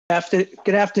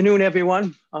Good afternoon,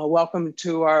 everyone. Welcome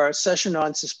to our session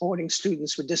on supporting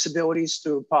students with disabilities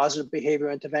through positive behavior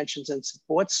interventions and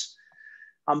supports.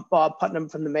 I'm Bob Putnam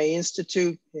from the May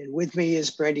Institute, and with me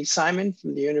is Brandy Simon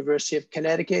from the University of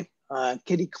Connecticut,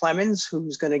 Kitty Clemens,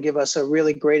 who's going to give us a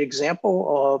really great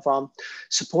example of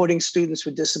supporting students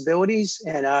with disabilities,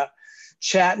 and our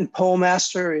chat and poll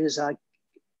master is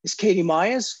Katie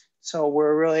Myers. So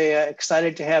we're really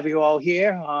excited to have you all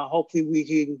here. Hopefully we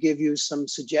can give you some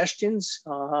suggestions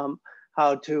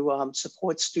how to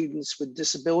support students with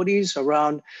disabilities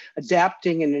around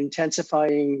adapting and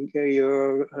intensifying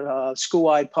your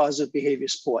school-wide positive behavior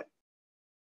support.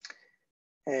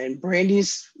 And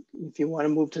Brandy's, if you want to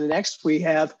move to the next,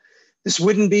 this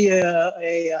wouldn't be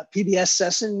a PBIS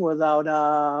session without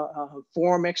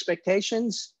forum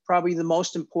expectations. Probably the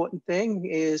most important thing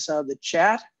is the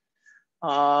chat.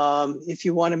 If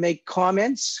you want to make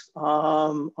comments we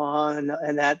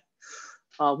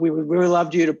would really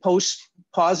love you to post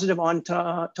positive on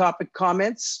topic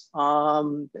comments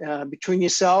between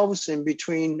yourselves and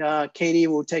between Katie.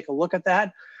 We'll take a look at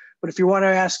that. But if you want to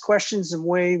ask questions, the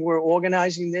way we're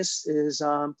organizing this is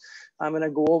I'm going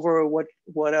to go over what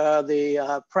are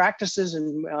the practices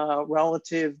and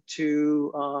relative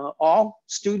to all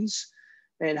students,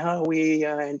 and how we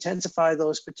intensify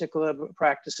those particular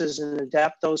practices and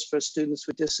adapt those for students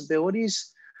with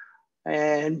disabilities.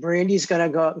 And Brandy's gonna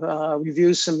go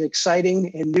review some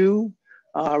exciting and new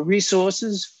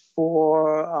resources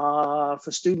for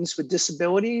students with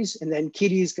disabilities. And then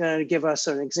Kitty's gonna give us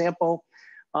an example.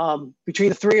 Between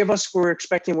the three of us, we're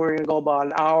gonna go about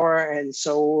an hour. And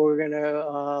so we're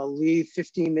gonna leave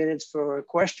 15 minutes for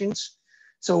questions.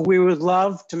 So we would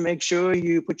love to make sure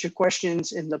you put your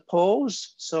questions in the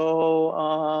polls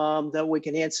so that we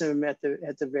can answer them at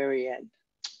the very end.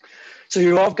 So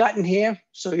you've all gotten here.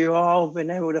 So you've all been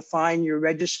able to find your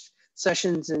registered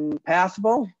sessions in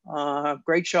Pathable.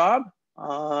 Great job.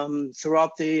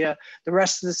 Throughout the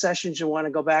rest of the sessions, you want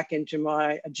to go back into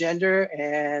my agenda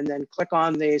and then click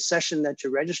on the session that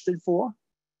you're registered for.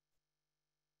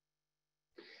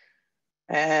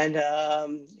 And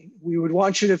we would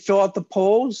want you to fill out the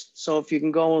polls. So if you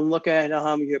can go and look at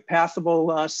your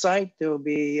Pathable site, there will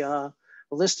be a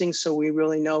listing, so we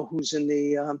really know who's in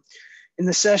the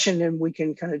session, and we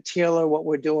can kind of tailor what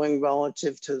we're doing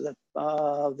relative to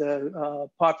the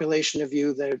population of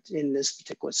you that are in this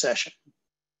particular session.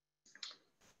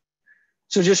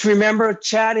 So just remember,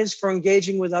 chat is for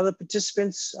engaging with other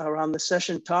participants around the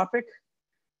session topic.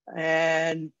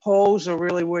 And polls are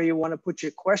really where you want to put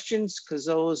your questions, because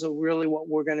those are really what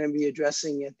we're going to be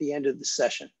addressing at the end of the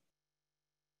session.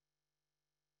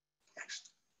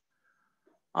 Next.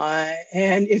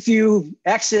 And if you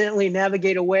accidentally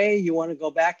navigate away, you want to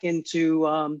go back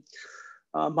into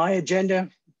my agenda,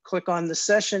 click on the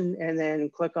session, and then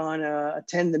click on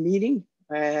attend the meeting,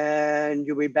 and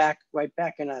you'll be right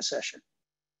back in our session.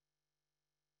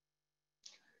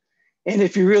 And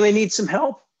if you really need some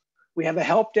help, we have a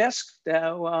help desk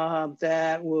that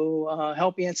will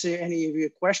help answer any of your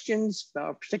questions,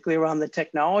 particularly around the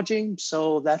technology.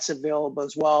 So that's available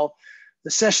as well.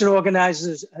 The session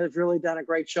organizers have really done a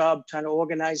great job trying to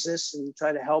organize this and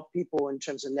try to help people in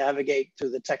terms of navigate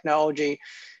through the technology.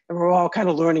 And we're all kind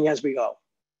of learning as we go.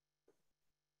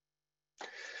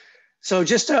 So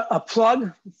just a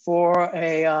plug for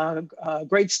a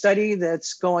great study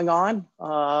that's going on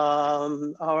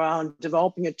around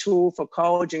developing a tool for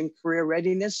college and career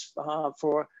readiness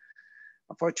for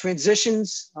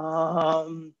transitions.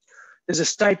 There's a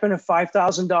stipend of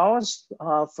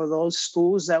 $5,000 for those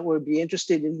schools that would be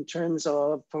interested in terms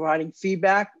of providing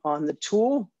feedback on the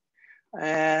tool.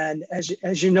 And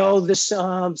as you know, this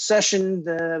session,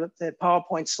 the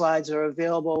PowerPoint slides are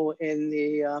available in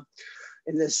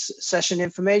this session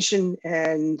information.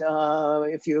 And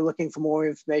if you're looking for more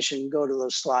information, go to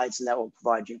those slides and that will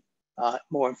provide you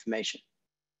more information.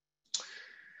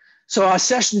 So our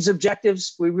session's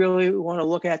objectives, we really want to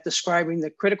look at describing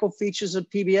the critical features of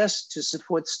PBIS to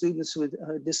support students with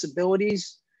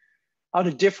disabilities, how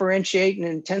to differentiate and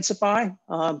intensify,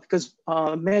 because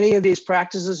many of these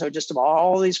practices, or just about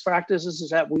all these practices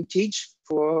that we teach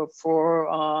for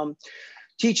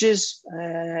teachers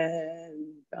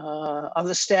and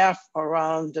other staff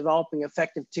around developing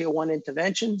effective Tier 1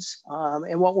 interventions.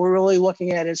 And what we're really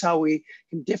looking at is how we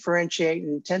can differentiate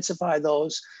and intensify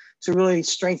those to really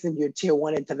strengthen your Tier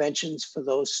 1 interventions for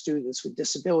those students with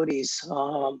disabilities.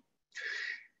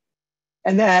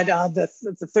 And that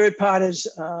the third part is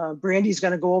Brandy's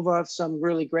gonna go over some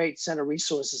really great center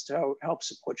resources to help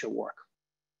support your work.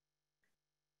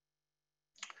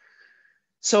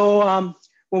 So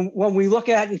when we look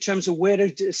at in terms of where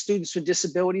do students with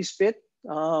disabilities fit,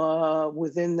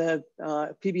 within the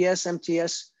PBS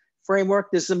MTS framework.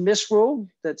 There's a MIS rule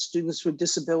that students with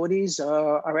disabilities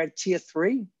are at tier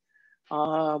 3.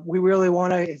 We really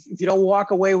want to, if you don't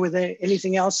walk away with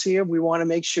anything else here, we want to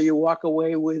make sure you walk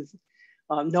away with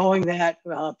knowing that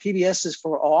PBS is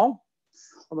for all.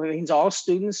 It means all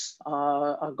students.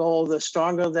 Our goal, the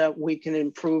stronger that we can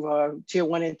improve our tier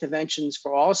 1 interventions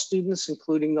for all students,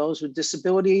 including those with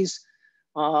disabilities,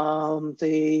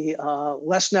 the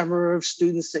less number of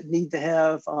students that need to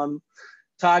have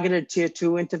targeted tier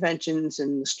 2 interventions,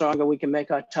 and the stronger we can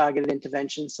make our targeted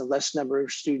interventions, the less number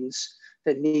of students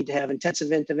that need to have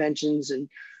intensive interventions. And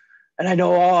I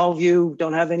know all of you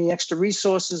don't have any extra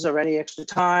resources or any extra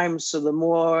time. So the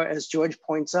more, as George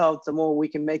points out, the more we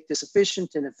can make this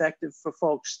efficient and effective for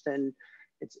folks, then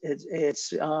it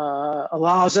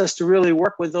allows us to really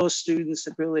work with those students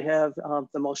that really have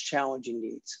the most challenging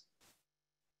needs.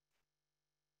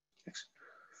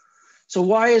 So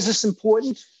why is this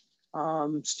important?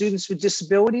 Students with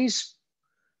disabilities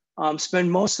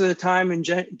spend most of the time in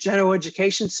general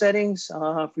education settings.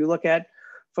 If you look at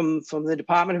from the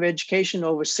Department of Education,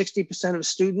 over 60% of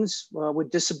students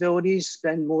with disabilities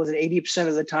spend more than 80%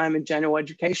 of the time in general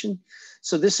education.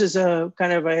 So this is a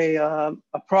kind of a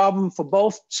problem for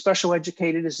both special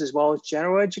educators as well as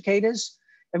general educators.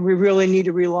 And we really need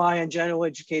to rely on general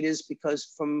educators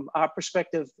because from our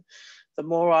perspective, the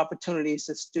more opportunities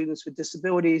that students with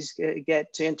disabilities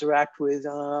get to interact with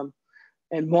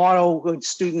and model with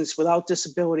students without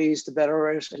disabilities, the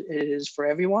better it is for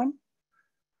everyone.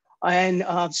 And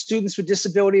students with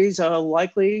disabilities are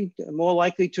more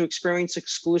likely to experience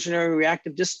exclusionary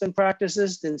reactive discipline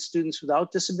practices than students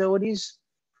without disabilities.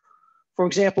 For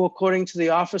example, according to the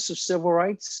Office of Civil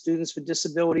Rights, students with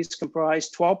disabilities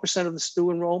comprise 12% of the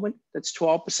student enrollment. That's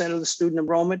 12% of the student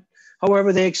enrollment.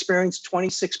 However, they experience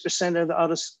 26% of the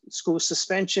out of school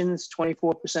suspensions,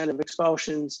 24% of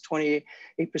expulsions, 28%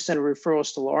 of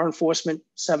referrals to law enforcement,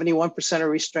 71% of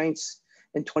restraints,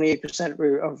 and 28%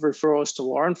 of referrals to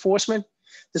law enforcement.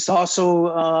 This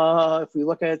also, if we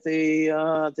look at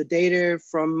the data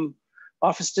from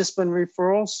office discipline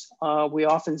referrals, we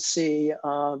often see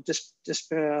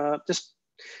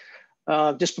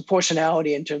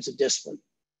disproportionality in terms of discipline.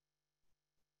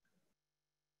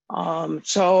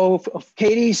 So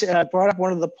Katie's brought up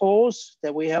one of the polls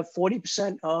that we have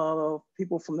 40% of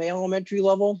people from the elementary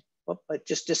level. Oh, it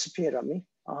just disappeared on me.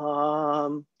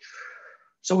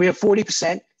 So we have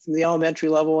 40% from the elementary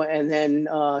level and then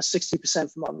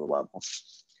 60% from other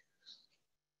levels.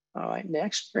 All right,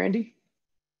 next, Brandy.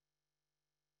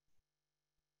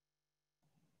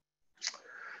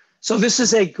 So this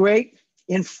is a great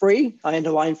and free, I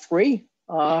underline free,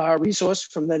 resource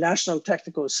from the National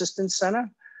Technical Assistance Center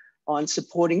on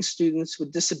supporting students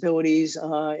with disabilities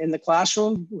in the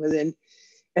classroom within.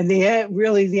 And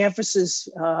really the emphasis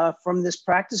from this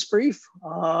practice brief,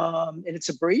 and it's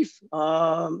a brief,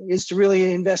 is to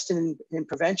really invest in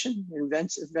prevention,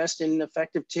 invest in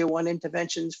effective tier 1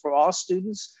 interventions for all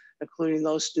students, including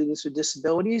those students with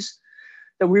disabilities.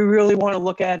 That we really want to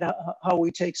look at how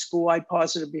we take school-wide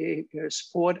positive behavior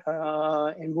support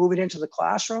and move it into the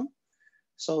classroom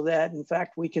so that in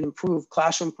fact we can improve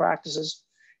classroom practices.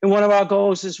 And one of our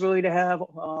goals is really to have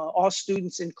all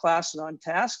students in class and on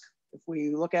task. If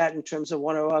we look at in terms of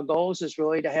one of our goals is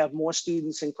really to have more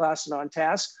students in class and on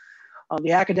task.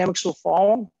 The academics will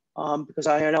follow because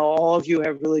I know all of you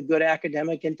have really good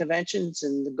academic interventions,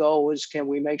 and the goal is can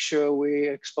we make sure we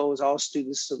expose all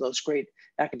students to those great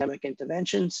academic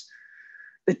interventions.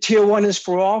 The tier 1 is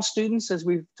for all students, as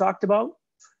we've talked about,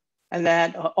 and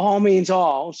that all means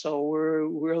all. So we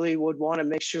really would want to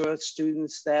make sure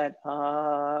students that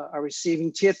are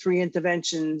receiving tier 3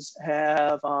 interventions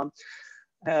have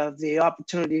the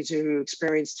opportunity to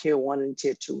experience tier 1 and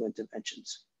tier 2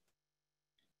 interventions.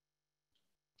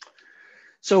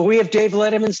 So we have Dave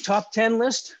Letterman's top 10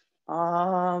 list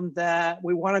that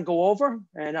we want to go over,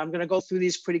 and I'm going to go through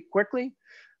these pretty quickly.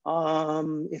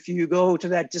 If you go to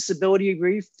that disability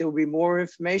brief, there will be more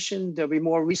information, there'll be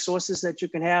more resources that you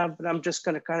can have, but I'm just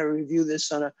going to kind of review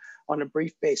this on a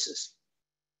brief basis.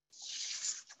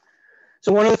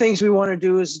 So one of the things we want to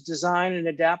do is design and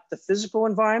adapt the physical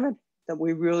environment that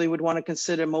we really would want to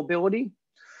consider mobility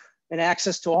and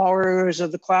access to all areas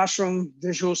of the classroom,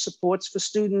 visual supports for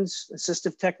students,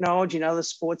 assistive technology and other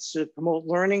supports to promote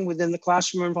learning within the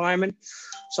classroom environment.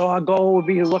 So our goal would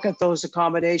be to look at those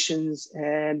accommodations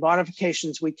and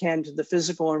modifications we can to the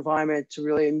physical environment to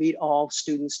really meet all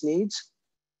students' needs.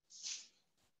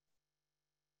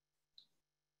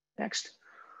 Next.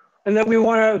 And then we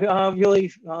want to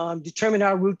really determine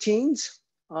our routines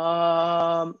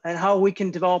and how we can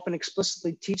develop and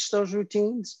explicitly teach those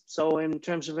routines. So in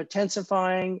terms of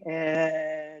intensifying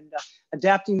and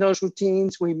adapting those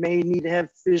routines, we may need to have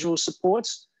visual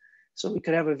supports. So we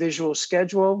could have a visual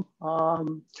schedule.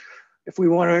 If we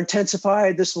want to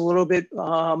intensify this a little bit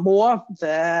more,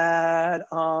 that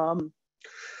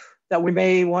we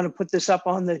may want to put this up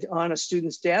on a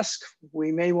student's desk.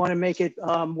 We may want to make it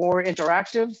more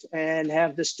interactive and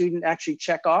have the student actually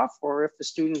check off, or if the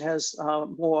student has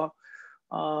more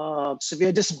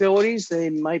severe disabilities, they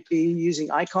might be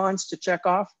using icons to check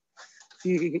off. If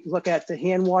you look at the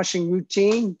hand washing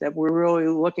routine, that we're really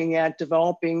looking at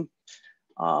developing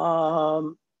a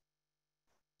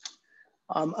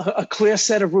clear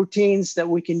set of routines that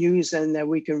we can use and that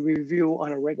we can review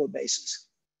on a regular basis.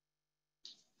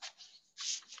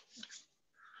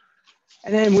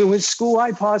 And then with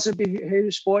school-wide positive behavior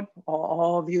support,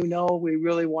 all of you know, we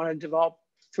really want to develop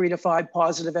 3 to 5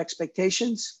 positive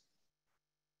expectations.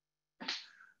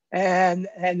 And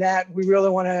that we really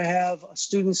want to have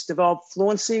students develop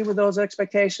fluency with those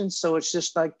expectations. So it's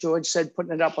just like George said,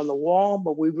 putting it up on the wall,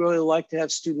 but we really like to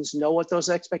have students know what those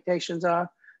expectations are,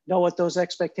 know what those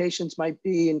expectations might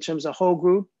be in terms of whole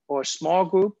group or small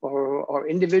group or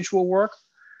individual work.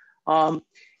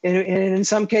 And in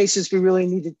some cases, we really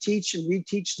need to teach and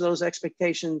reteach those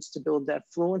expectations to build that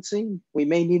fluency. We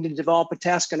may need to develop a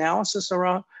task analysis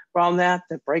around that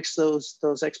breaks those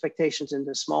expectations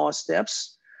into smaller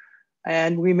steps.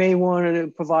 And we may want to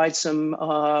provide some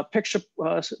picture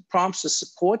prompts or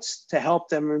supports to help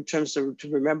them in terms of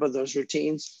to remember those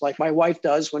routines, like my wife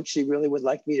does when she really would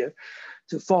like me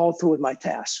to follow through with my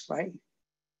tasks, right?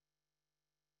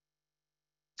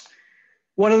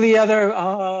 One of the other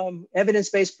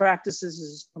evidence-based practices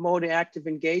is promoting active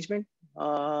engagement.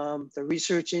 The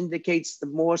research indicates the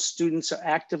more students are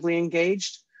actively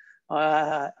engaged.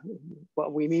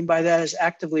 What we mean by that is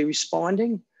actively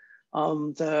responding.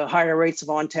 The higher rates of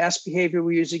on-task behavior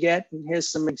we usually get. And here's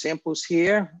some examples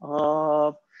here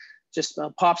of just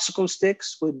popsicle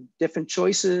sticks with different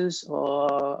choices,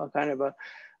 or a kind of a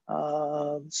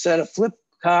set of flip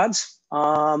cards.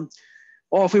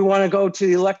 Or if we want to go to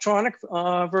the electronic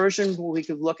version, we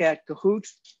could look at Kahoot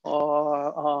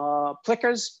or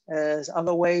Plickers as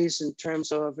other ways in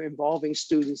terms of involving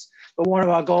students. But one of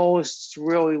our goals is to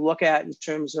really look at in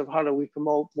terms of how do we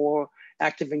promote more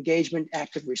active engagement,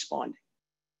 active responding.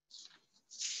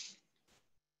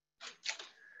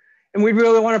 And we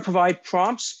really want to provide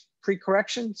prompts,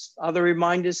 pre-corrections, other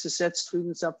reminders to set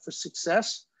students up for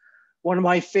success. One of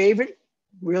my favorite,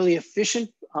 really efficient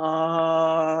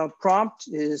prompt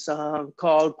is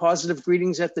called Positive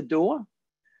Greetings at the Door,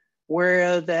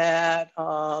 where that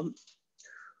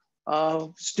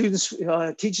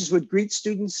teachers would greet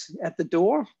students at the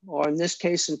door, or in this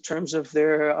case, in terms of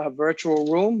their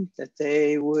virtual room, that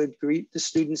they would greet the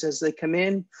students as they come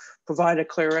in, provide a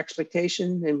clear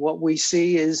expectation. And what we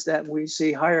see is that we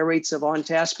see higher rates of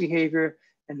on-task behavior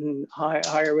and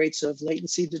higher rates of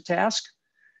latency to task.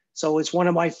 So it's one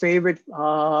of my favorite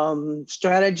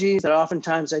strategies that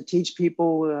oftentimes I teach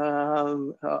people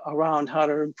around how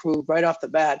to improve right off the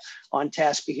bat on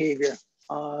task behavior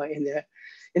in there.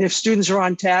 And if students are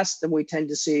on task, then we tend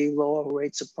to see lower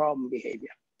rates of problem behavior.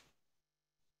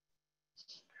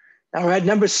 Now we're at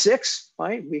number 6,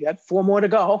 right? We got 4 more to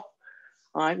go.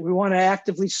 All right, we want to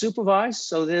actively supervise.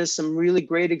 So there's some really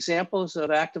great examples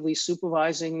of actively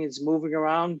supervising. Is moving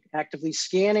around, actively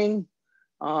scanning,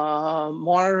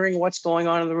 monitoring what's going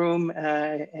on in the room,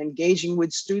 engaging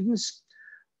with students.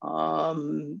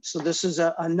 So this is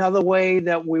another way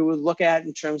that we would look at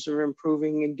in terms of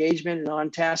improving engagement and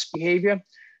on-task behavior,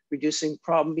 reducing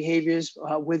problem behaviors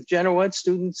with general ed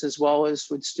students as well as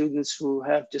with students who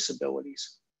have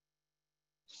disabilities.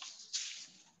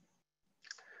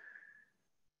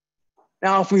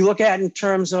 Now, if we look at in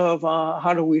terms of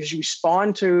how do we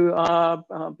respond to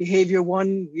behavior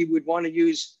 1, we would want to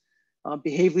use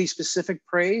behaviorally specific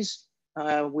praise,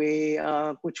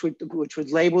 which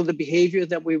would label the behavior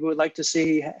that we would like to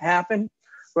see happen,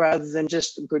 rather than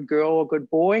just a good girl or good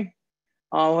boy.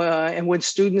 And with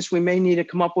students, we may need to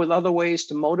come up with other ways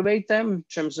to motivate them in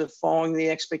terms of following the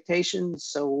expectations.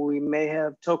 So we may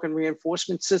have token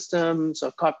reinforcement systems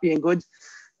or copy and good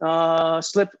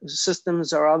slip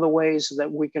systems, or other ways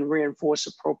that we can reinforce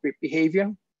appropriate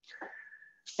behavior.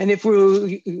 And if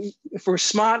we're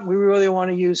smart, we really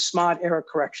want to use smart error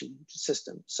correction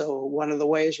system. So one of the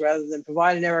ways, rather than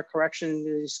provide an error correction,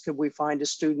 is could we find a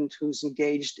student who's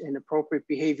engaged in appropriate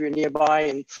behavior nearby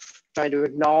and try to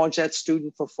acknowledge that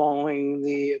student for following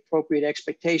the appropriate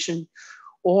expectation,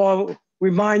 or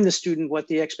remind the student what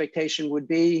the expectation would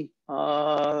be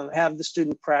have the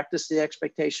student practice the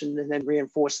expectation and then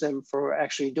reinforce them for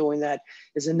actually doing that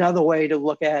is another way to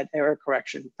look at error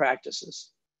correction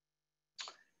practices.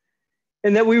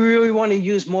 And that we really want to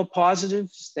use more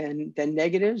positives than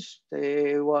negatives.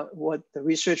 What the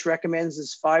research recommends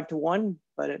is 5 to 1,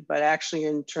 but actually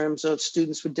in terms of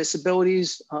students with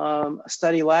disabilities, a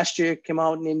study last year came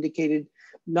out and indicated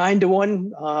 9 to 1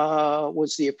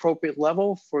 was the appropriate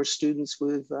level for students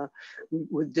with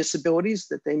disabilities,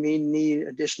 that they may need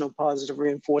additional positive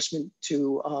reinforcement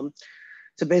to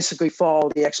basically follow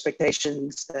the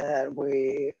expectations that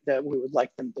we would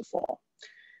like them to follow.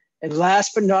 And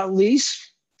last but not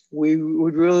least, we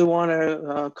would really want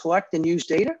to collect and use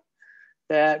data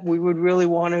that we would really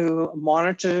want to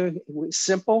monitor.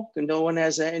 Simple, and no one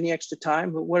has any extra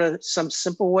time, but what are some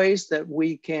simple ways that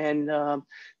we can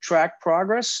track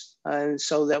progress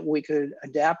so that we could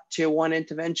adapt tier 1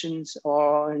 interventions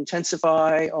or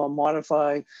intensify or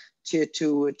modify tier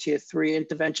 2 or tier 3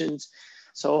 interventions.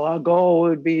 So our goal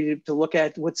would be to look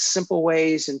at what simple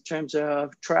ways in terms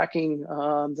of tracking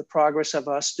the progress of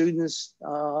our students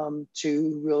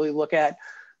to really look at.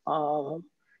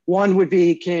 One would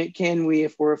be, can we,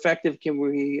 if we're effective, can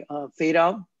we fade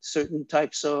out certain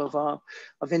types of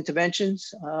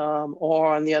interventions?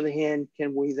 Or on the other hand,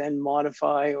 can we then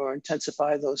modify or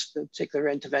intensify those particular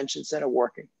interventions that are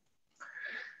working?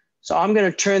 So I'm going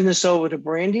to turn this over to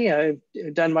Brandy. I've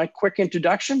done my quick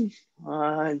introduction,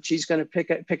 and she's going to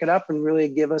pick it up and really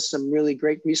give us some really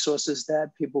great resources that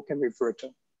people can refer to.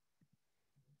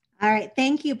 All right,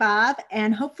 thank you, Bob.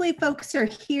 And hopefully folks are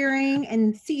hearing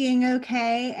and seeing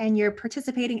okay, and you're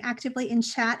participating actively in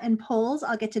chat and polls.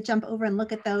 I'll get to jump over and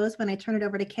look at those when I turn it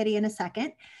over to Kitty in a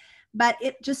second. But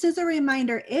just as a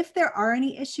reminder, if there are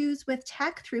any issues with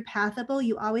tech through Pathable,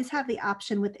 you always have the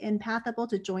option within Pathable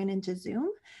to join into Zoom.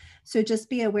 So just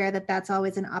be aware that that's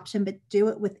always an option, but do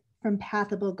it from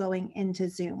Pathable going into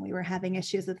Zoom. We were having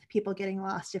issues with people getting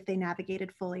lost if they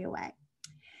navigated fully away.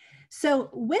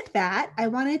 So with that, I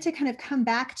wanted to kind of come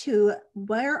back to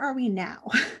where are we now?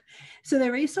 So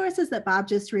the resources that Bob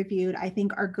just reviewed, I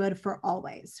think are good for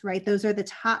always, right? Those are the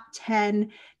top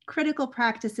 10 critical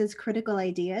practices, critical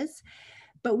ideas.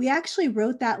 But we actually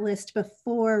wrote that list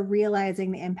before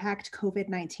realizing the impact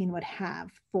COVID-19 would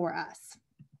have for us.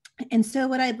 And so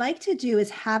what I'd like to do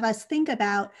is have us think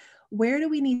about where do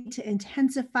we need to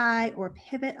intensify or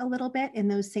pivot a little bit in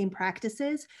those same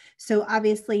practices? So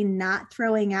obviously not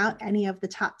throwing out any of the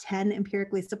top 10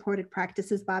 empirically supported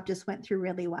practices Bob just went through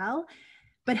really well,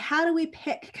 but how do we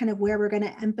pick kind of where we're going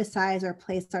to emphasize or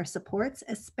place our supports,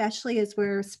 especially as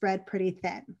we're spread pretty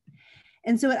thin?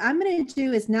 And so what I'm going to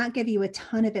do is not give you a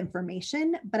ton of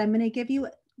information, but I'm going to give you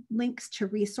links to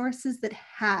resources that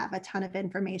have a ton of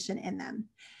information in them.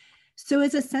 So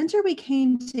as a center, we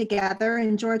came together,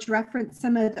 and George referenced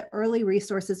some of the early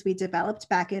resources we developed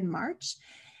back in March.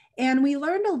 And we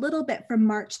learned a little bit from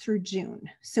March through June.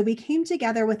 So we came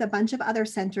together with a bunch of other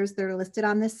centers that are listed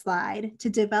on this slide to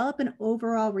develop an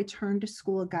overall return to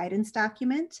school guidance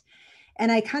document.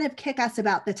 And I kind of kick us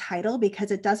about the title because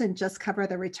it doesn't just cover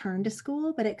the return to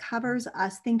school, but it covers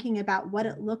us thinking about what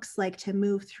it looks like to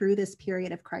move through this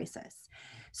period of crisis.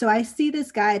 So I see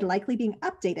this guide likely being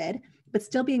updated, but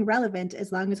still being relevant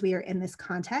as long as we are in this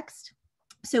context.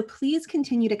 So please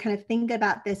continue to kind of think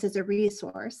about this as a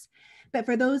resource. But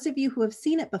for those of you who have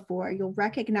seen it before, you'll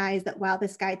recognize that while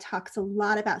this guide talks a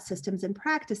lot about systems and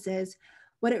practices,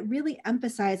 what it really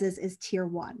emphasizes is tier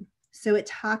 1. So it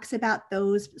talks about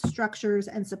those structures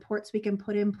and supports we can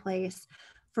put in place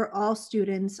for all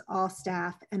students, all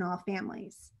staff, and all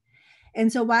families. And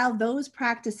so while those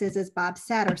practices, as Bob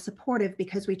said, are supportive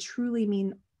because we truly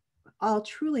mean all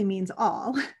truly means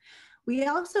all, we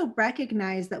also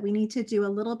recognize that we need to do a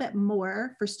little bit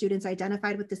more for students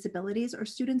identified with disabilities or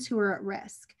students who are at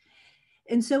risk.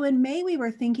 And so in May, we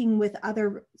were thinking with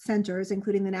other centers,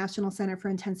 including the National Center for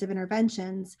Intensive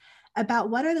Interventions, about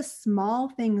what are the small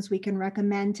things we can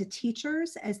recommend to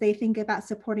teachers as they think about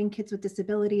supporting kids with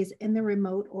disabilities in the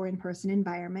remote or in-person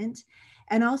environment,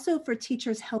 and also for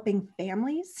teachers helping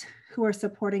families who are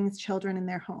supporting children in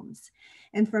their homes.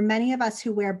 And for many of us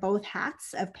who wear both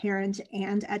hats of parent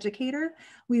and educator,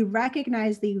 we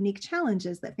recognize the unique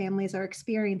challenges that families are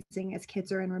experiencing as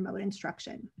kids are in remote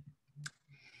instruction.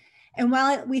 And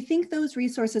while we think those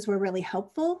resources were really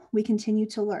helpful, we continue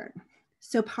to learn.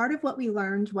 So part of what we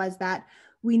learned was that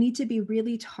we need to be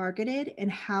really targeted in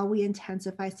how we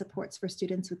intensify supports for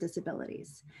students with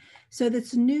disabilities. So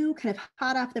this new kind of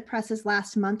hot off the presses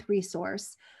last month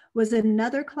resource was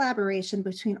another collaboration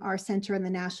between our center and the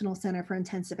National Center for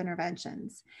Intensive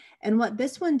Interventions. And what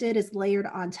this one did is layered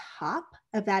on top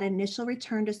of that initial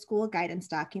return to school guidance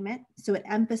document. So it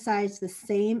emphasized the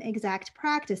same exact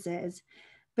practices,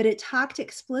 but it talked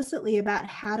explicitly about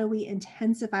how do we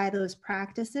intensify those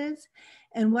practices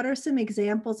and what are some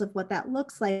examples of what that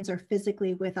looks like when they're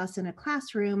physically with us in a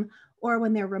classroom or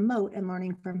when they're remote and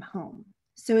learning from home.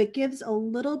 So it gives a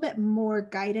little bit more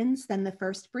guidance than the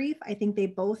first brief. I think they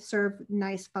both serve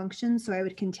nice functions, so I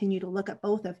would continue to look at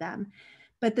both of them.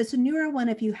 But this newer one,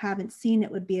 if you haven't seen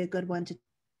it, would be a good one to.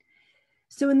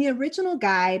 So in the original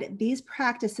guide, these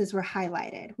practices were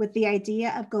highlighted with the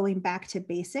idea of going back to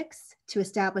basics to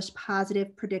establish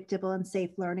positive, predictable, and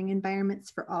safe learning environments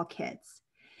for all kids.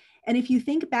 And if you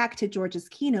think back to George's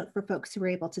keynote for folks who were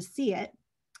able to see it,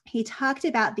 he talked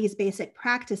about these basic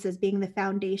practices being the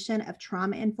foundation of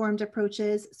trauma-informed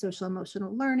approaches, social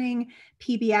emotional learning,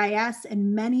 PBIS,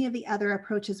 and many of the other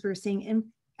approaches we're seeing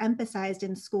emphasized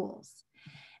in schools.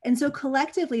 And so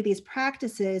collectively, these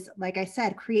practices, like I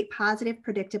said, create positive,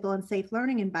 predictable, and safe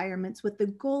learning environments with the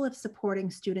goal of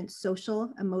supporting students'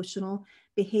 social, emotional,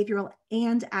 behavioral,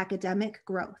 and academic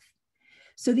growth.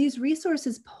 So these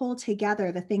resources pull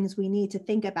together the things we need to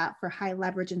think about for high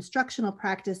leverage instructional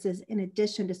practices in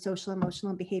addition to social,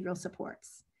 emotional, and behavioral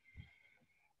supports.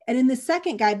 And in the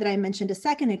second guide that I mentioned a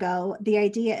second ago, the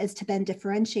idea is to then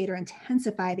differentiate or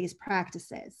intensify these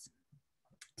practices.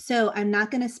 So I'm not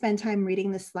going to spend time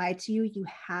reading this slide to you. You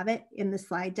have it in the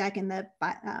slide deck in the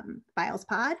files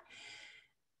pod.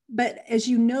 But as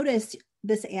you notice,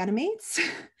 this animates.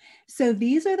 So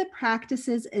these are the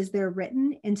practices as they're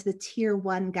written into the Tier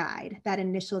 1 guide, that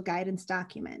initial guidance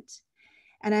document.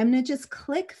 And I'm going to just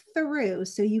click through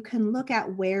so you can look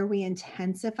at where we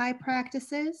intensify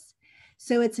practices.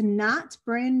 So it's not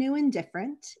brand new and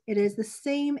different. It is the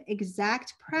same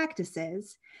exact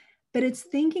practices, but it's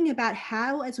thinking about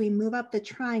how, as we move up the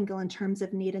triangle in terms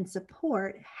of need and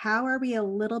support, how are we a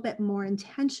little bit more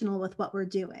intentional with what we're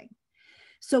doing?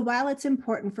 So while it's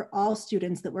important for all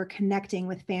students that we're connecting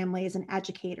with families and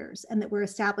educators and that we're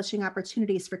establishing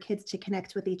opportunities for kids to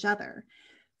connect with each other,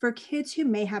 for kids who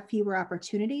may have fewer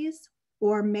opportunities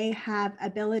or may have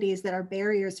abilities that are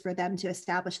barriers for them to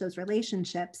establish those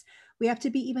relationships, we have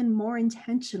to be even more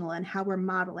intentional in how we're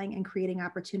modeling and creating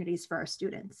opportunities for our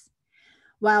students.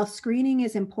 While screening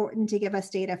is important to give us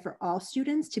data for all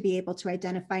students to be able to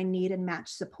identify need and match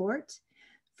support,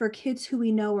 for kids who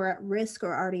we know are at risk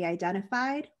or already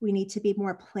identified, we need to be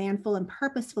more planful and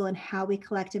purposeful in how we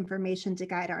collect information to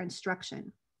guide our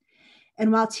instruction.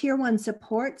 And while Tier 1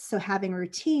 supports, so having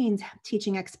routines,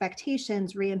 teaching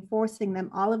expectations, reinforcing them,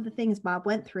 all of the things Bob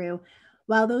went through,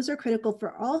 while those are critical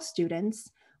for all students,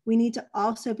 we need to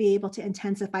also be able to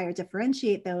intensify or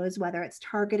differentiate those, whether it's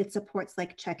targeted supports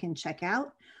like check-in,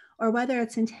 check-out, or whether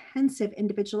it's intensive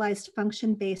individualized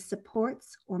function-based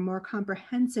supports or more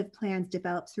comprehensive plans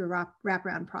developed through a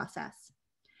wraparound process.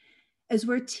 As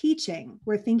we're teaching,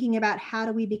 we're thinking about how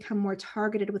do we become more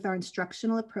targeted with our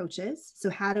instructional approaches.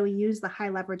 So how do we use the high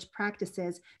leverage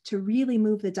practices to really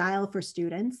move the dial for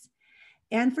students?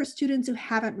 And for students who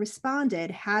haven't responded,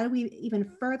 how do we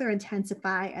even further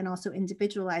intensify and also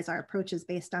individualize our approaches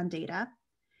based on data?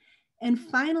 And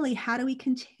finally, how do we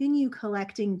continue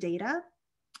collecting data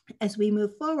as we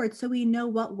move forward so we know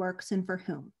what works and for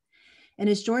whom? And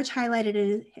as George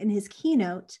highlighted in his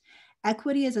keynote,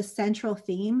 equity is a central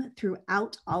theme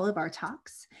throughout all of our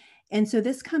talks. And so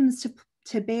this comes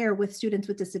to bear with students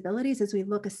with disabilities as we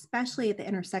look especially at the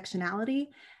intersectionality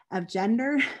of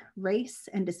gender, race,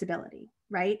 and disability,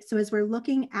 right? So as we're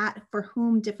looking at for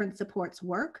whom different supports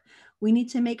work, we need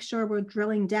to make sure we're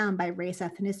drilling down by race,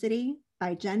 ethnicity,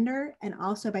 by gender, and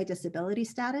also by disability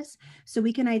status, so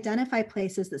we can identify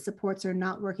places that supports are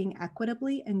not working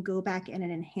equitably and go back in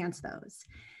and enhance those.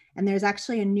 And there's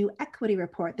actually a new equity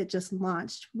report that just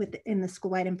launched within the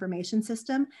school-wide information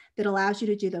system that allows you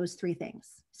to do those three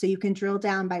things. So you can drill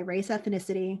down by race,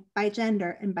 ethnicity, by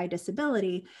gender, and by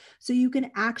disability, so you can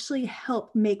actually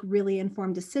help make really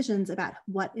informed decisions about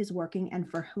what is working and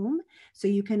for whom, so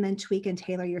you can then tweak and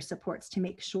tailor your supports to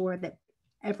make sure that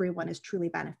everyone is truly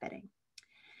benefiting.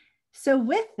 So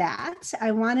with that,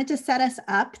 I wanted to set us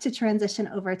up to transition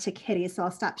over to Kitty. So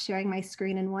I'll stop sharing my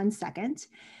screen in 1 second.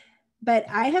 But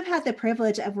I have had the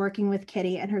privilege of working with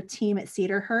Kitty and her team at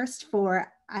Cedarhurst for,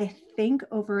 I think,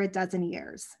 over a dozen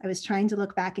years. I was trying to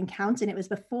look back and count, and it was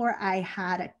before I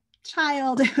had a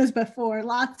child. It was before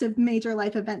lots of major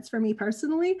life events for me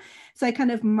personally. So I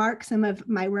kind of mark some of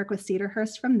my work with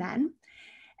Cedarhurst from then.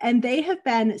 And they have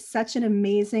been such an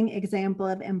amazing example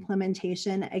of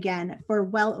implementation, again, for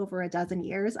well over a dozen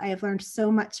years. I have learned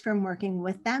so much from working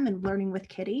with them and learning with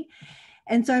Kitty.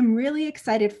 And so I'm really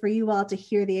excited for you all to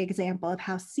hear the example of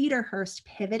how Cedarhurst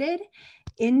pivoted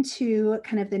into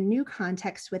kind of the new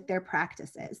context with their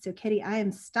practices. So Kitty, I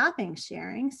am stopping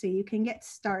sharing so you can get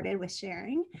started with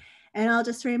sharing. And I'll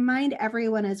just remind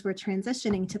everyone as we're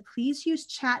transitioning to please use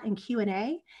chat and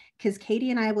Q&A, because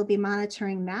Katie and I will be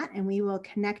monitoring that, and we will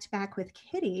connect back with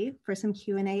Kitty for some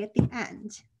Q&A at the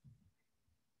end.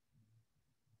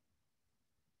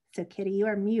 So Kitty, you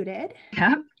are muted.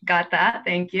 Yeah, got that.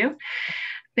 Thank you.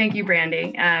 Thank you,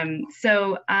 Brandy.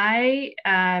 So I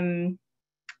am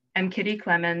Kitty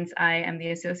Clemens. I am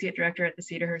the Associate Director at the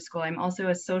Cedarhurst School. I'm also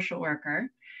a social worker.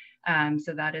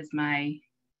 So that is my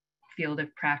field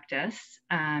of practice.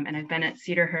 And I've been at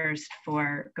Cedarhurst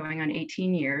for going on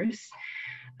 18 years.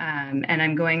 And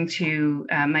I'm going to,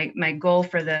 my goal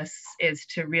for this is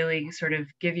to really sort of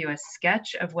give you a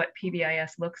sketch of what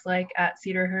PBIS looks like at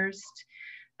Cedarhurst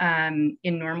in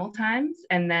normal times,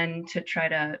 and then to try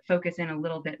to focus in a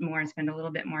little bit more and spend a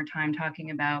little bit more time talking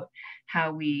about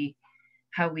how we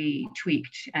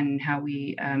tweaked and how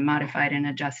we modified and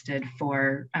adjusted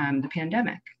for the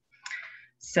pandemic.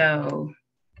 So,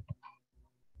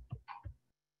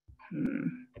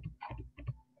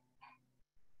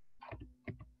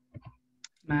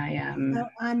 So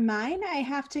on mine, I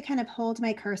have to kind of hold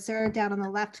my cursor down on the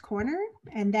left corner,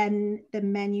 and then the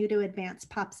menu to advance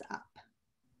pops up.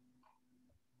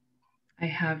 I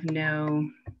have no,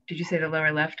 did you say the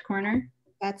lower left corner?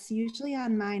 That's usually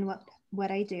on mine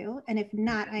what I do. And if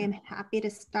not, I am happy to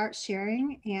start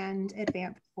sharing and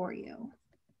advance for you.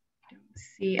 Don't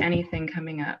see anything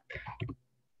coming up.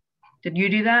 Did you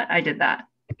do that? I did that.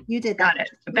 You did that.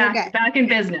 Got it. Back in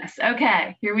business.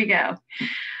 Okay, here we go.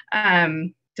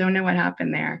 Don't know what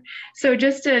happened there. So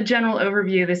just a general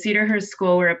overview, the Cedarhurst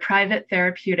School, we're a private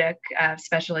therapeutic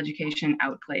special education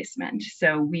outplacement.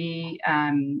 So we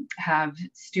have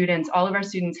students, all of our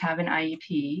students have an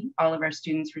IEP, all of our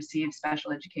students receive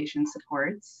special education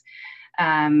supports.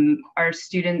 Our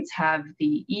students have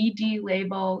the ED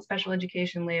label, special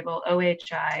education label,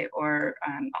 OHI, or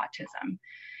autism.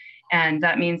 And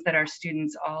that means that our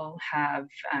students all have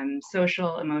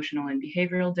social, emotional, and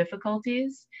behavioral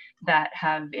difficulties that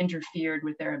have interfered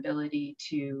with their ability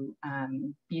to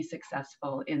be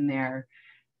successful in their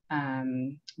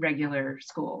regular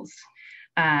schools,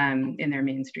 in their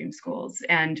mainstream schools.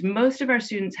 And most of our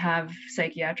students have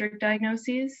psychiatric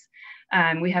diagnoses.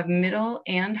 We have middle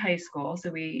and high school,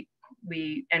 so we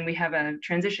have a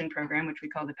transition program, which we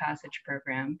call the Passage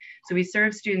Program. So we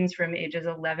serve students from ages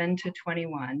 11 to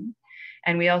 21.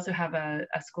 And we also have a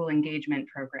school engagement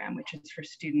program, which is for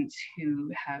students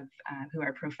who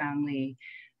are profoundly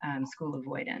school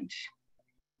avoidant.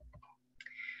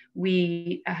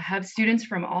 We have students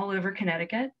from all over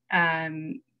Connecticut.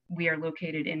 We are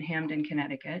located in Hamden,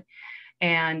 Connecticut.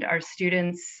 And our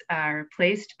students are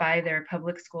placed by their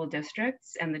public school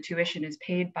districts, and the tuition is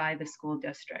paid by the school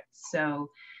districts. So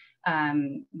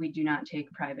we do not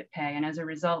take private pay. And as a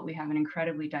result, we have an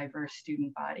incredibly diverse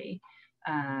student body.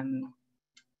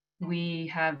 We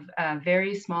have a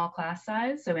very small class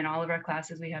size. So in all of our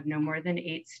classes, we have no more than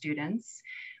 8 students.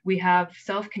 We have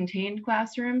self-contained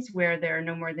classrooms where there are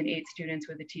no more than 8 students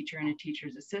with a teacher and a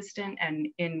teacher's assistant. And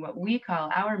in what we call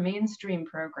our mainstream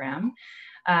program,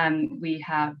 we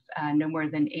have no more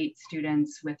than 8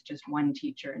 students with just 1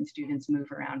 teacher, and students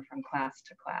move around from class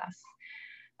to class.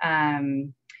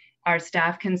 Our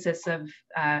staff consists of,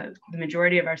 the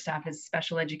majority of our staff is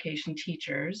special education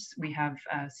teachers. We have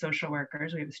social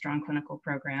workers, we have a strong clinical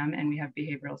program, and we have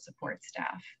behavioral support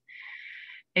staff.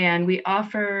 And we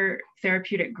offer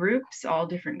therapeutic groups, all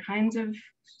different kinds of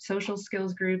social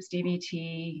skills groups,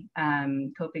 DBT,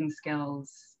 coping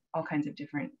skills, all kinds of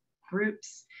different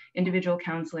groups, individual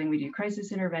counseling, we do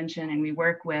crisis intervention, and we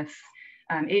work with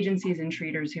agencies and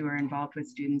treaters who are involved with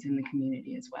students in the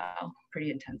community as well,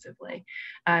 pretty intensively.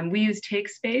 We use Take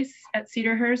Space at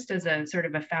Cedarhurst as a sort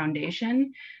of a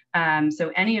foundation.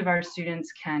 So any of our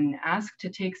students can ask to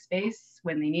take space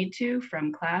when they need to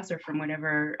from class or from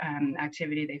whatever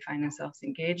activity they find themselves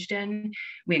engaged in.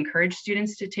 We encourage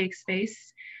students to take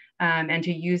space and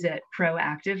to use it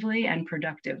proactively and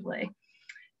productively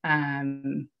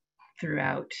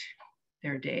throughout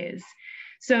their days.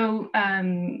 So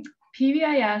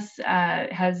PBIS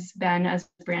has been, as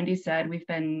Brandy said, we've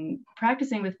been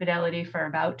practicing with Fidelity for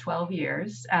about 12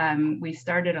 years. We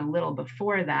started a little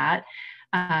before that,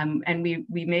 and we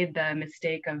made the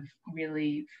mistake of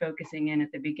really focusing in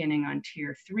at the beginning on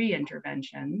tier 3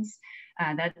 interventions.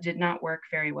 That did not work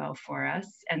very well for us.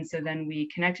 And so then we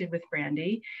connected with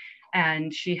Brandy,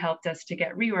 and she helped us to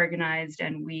get reorganized,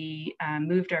 and we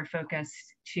moved our focus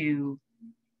to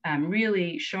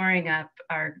really shoring up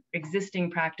our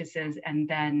existing practices and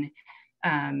then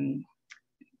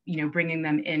bringing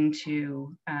them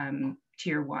into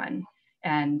tier 1.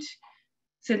 And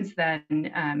since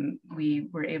then, we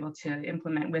were able to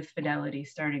implement with Fidelity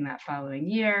starting that following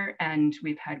year, and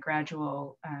we've had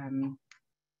gradual,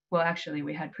 well, actually,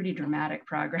 we had pretty dramatic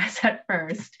progress at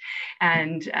first,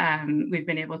 and we've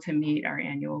been able to meet our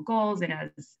annual goals. And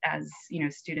as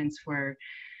students were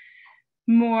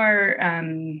more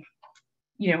on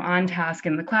task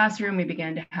in the classroom, we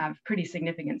began to have pretty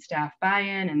significant staff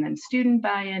buy-in, and then student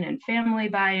buy-in and family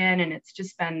buy-in, and it's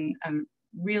just been a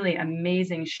really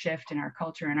amazing shift in our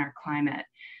culture and our climate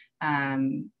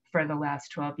for the last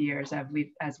 12 years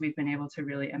as we've been able to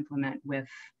really implement with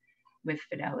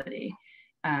Fidelity.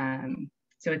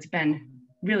 So it's been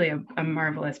really a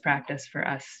marvelous practice for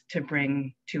us to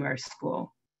bring to our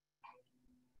school.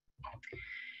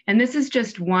 And this is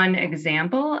just one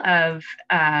example of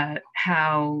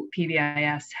how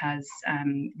PBIS has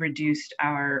reduced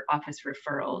our office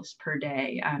referrals per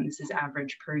day. This is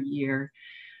average per year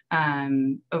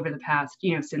over the past,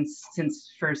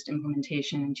 since first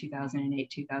implementation in 2008,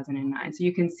 2009. So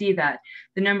you can see that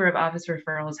the number of office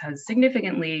referrals has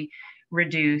significantly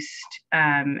reduced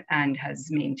and has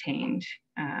maintained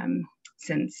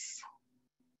since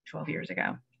 12 years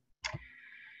ago.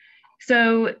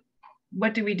 So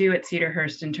what do we do at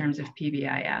Cedarhurst in terms of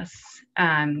PBIS?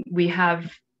 We have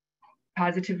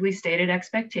positively stated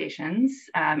expectations.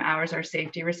 Ours are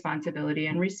safety, responsibility,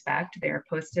 and respect. They are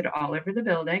posted all over the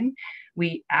building.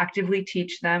 We actively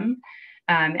teach them,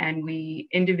 and we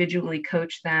individually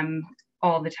coach them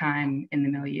all the time in the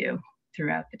milieu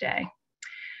throughout the day.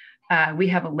 We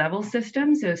have a level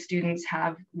system, so students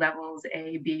have levels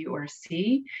A, B, or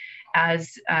C.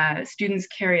 As students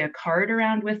carry a card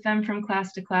around with them from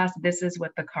class to class, this is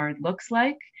what the card looks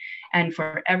like. And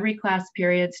for every class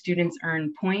period, students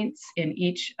earn points in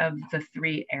each of the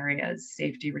 3 areas: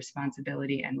 safety,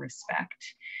 responsibility, and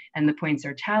respect. And the points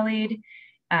are tallied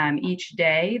each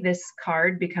day. This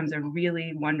card becomes a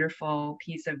really wonderful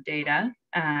piece of data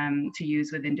to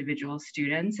use with individual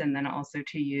students, and then also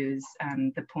to use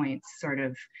the points sort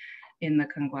of in the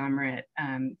conglomerate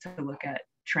to look at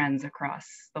trends across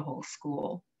the whole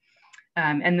school.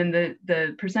 And then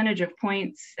the percentage of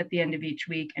points at the end of each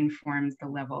week informs the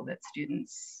level that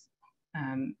students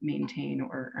maintain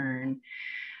or earn.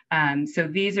 So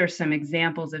these are some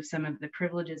examples of some of the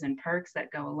privileges and perks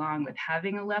that go along with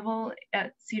having a level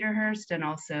at Cedarhurst, and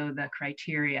also the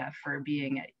criteria for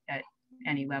being at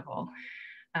any level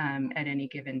at any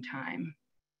given time.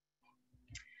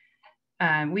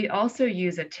 We also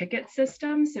use a ticket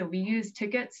system. So we use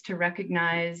tickets to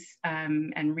recognize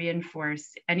and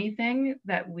reinforce anything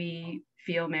that we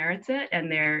feel merits it.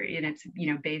 And it's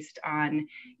based on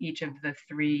each of the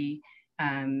 3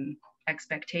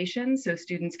 expectations. So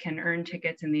students can earn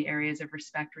tickets in the areas of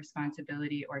respect,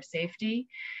 responsibility, or safety.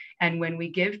 And when we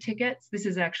give tickets, this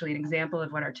is actually an example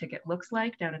of what our ticket looks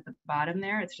like down at the bottom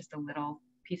there. It's just a little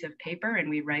piece of paper, and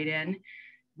we write in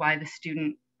why the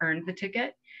student earned the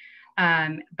ticket.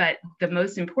 But the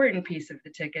most important piece of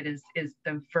the ticket is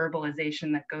the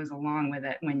verbalization that goes along with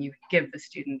it when you give the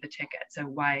student the ticket. So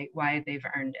why they've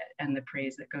earned it, and the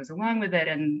praise that goes along with it,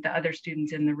 and the other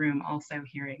students in the room also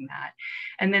hearing that.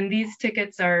 And then these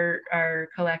tickets are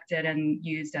collected and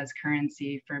used as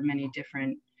currency for many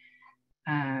different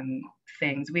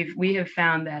things. We have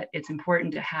found that it's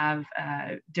important to have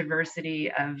diversity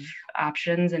of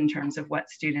options in terms of what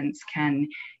students can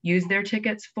use their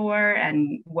tickets for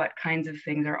and what kinds of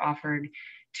things are offered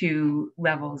to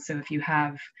levels. So if you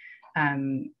have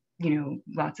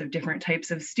lots of different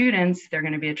types of students, they're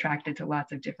going to be attracted to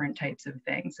lots of different types of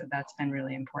things. So that's been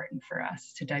really important for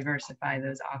us to diversify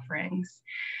those offerings.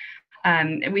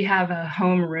 We have a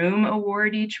homeroom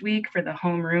award each week for the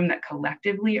homeroom that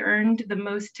collectively earned the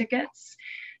most tickets.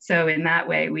 So in that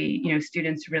way,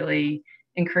 students really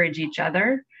encourage each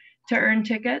other to earn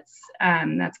tickets.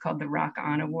 That's called the Rock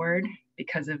On Award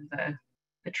because of the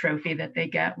trophy that they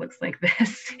get looks like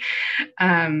this.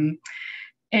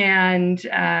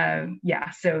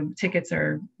 So tickets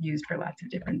are used for lots of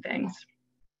different things.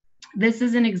 This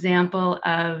is an example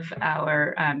of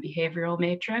our behavioral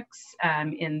matrix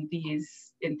in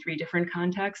 3 different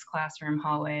contexts: classroom,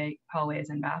 hallways,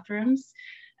 and bathrooms,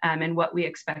 and what we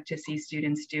expect to see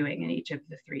students doing in each of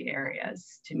the 3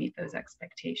 areas to meet those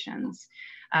expectations.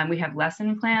 We have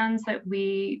lesson plans that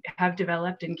we have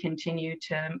developed and continue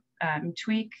to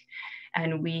tweak.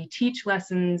 And we teach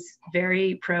lessons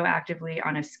very proactively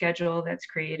on a schedule that's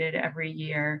created every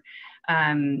year.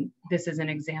 This is an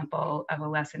example of a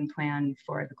lesson plan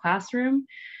for the classroom.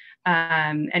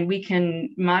 And we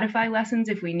can modify lessons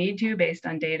if we need to based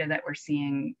on data that we're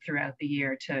seeing throughout the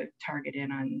year to target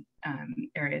in on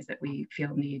areas that we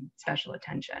feel need special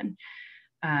attention.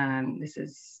 This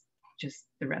is just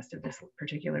the rest of this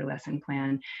particular lesson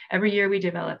plan. Every year we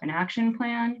develop an action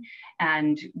plan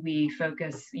and we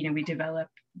focus, we develop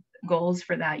goals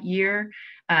for that year.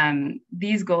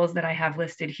 These goals that I have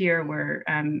listed here were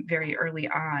very early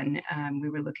on. We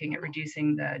were looking at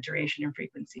reducing the duration and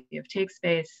frequency of take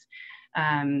space,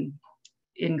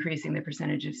 increasing the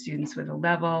percentage of students with a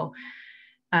level,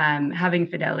 having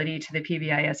fidelity to the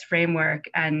PBIS framework.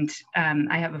 And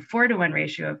I have a 4-to-1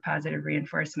 ratio of positive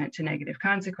reinforcement to negative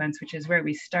consequence, which is where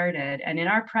we started. And in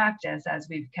our practice, as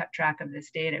we've kept track of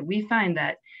this data, we find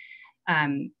that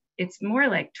it's more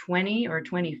like 20 or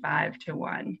 25 to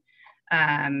 1.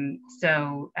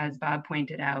 So as Bob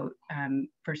pointed out,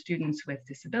 for students with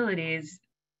disabilities,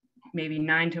 maybe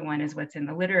 9 to 1 is what's in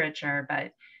the literature,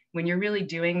 but when you're really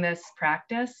doing this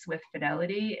practice with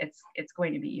fidelity, it's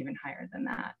going to be even higher than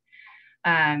that.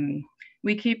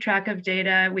 We keep track of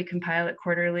data, we compile it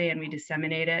quarterly, and we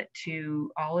disseminate it to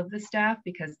all of the staff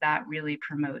because that really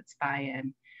promotes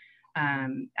buy-in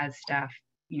as staff,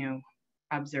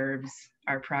 observes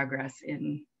our progress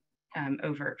in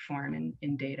overt form and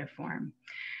in data form.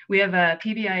 We have a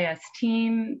PBIS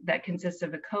team that consists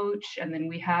of a coach, and then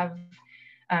we have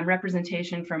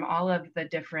representation from all of the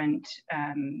different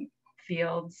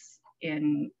fields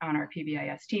on our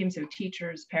PBIS team. So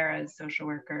teachers, paras, social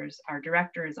workers. Our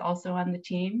director is also on the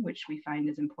team, which we find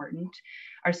is important.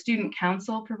 Our student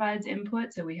council provides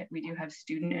input. So we do have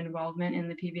student involvement in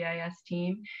the PBIS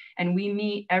team, and we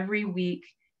meet every week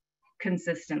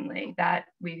consistently. That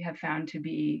we have found to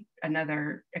be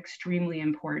another extremely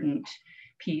important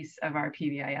piece of our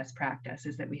PBIS practice,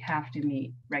 is that we have to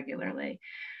meet regularly.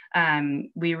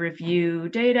 We review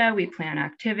data, we plan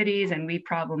activities, and we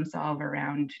problem solve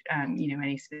around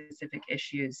any specific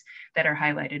issues that are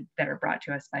highlighted, that are brought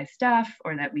to us by staff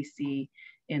or that we see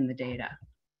in the data.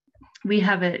 We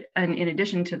have in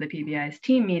addition to the PBIS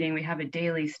team meeting, we have a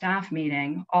daily staff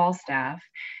meeting, all staff,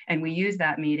 and we use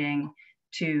that meeting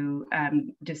to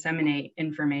disseminate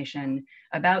information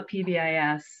about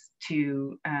PBIS,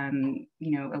 to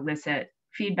elicit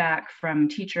feedback from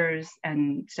teachers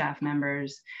and staff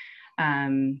members.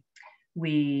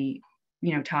 We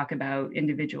talk about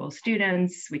individual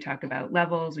students, we talk about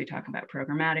levels, we talk about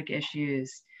programmatic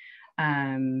issues,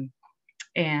 and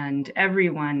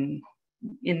everyone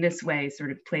in this way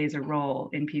sort of plays a role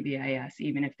in PBIS,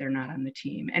 even if they're not on the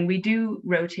team. And we do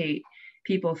rotate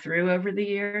people through over the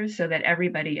years so that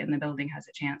everybody in the building has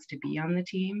a chance to be on the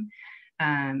team,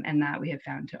 and that we have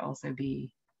found to also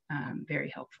be very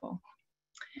helpful.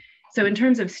 So in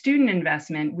terms of student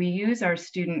investment, we use our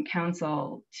student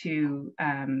council to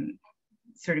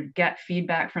sort of get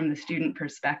feedback from the student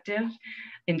perspective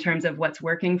in terms of what's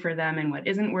working for them and what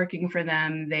isn't working for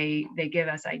them. They give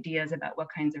us ideas about what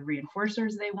kinds of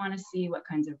reinforcers they want to see, what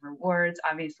kinds of rewards.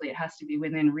 Obviously, it has to be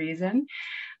within reason,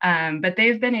 but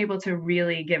they've been able to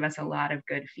really give us a lot of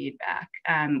good feedback.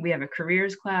 We have a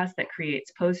careers class that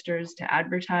creates posters to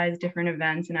advertise different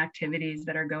events and activities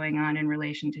that are going on in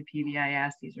relation to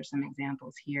PBIS. These are some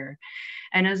examples here.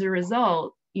 And as a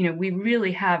result, we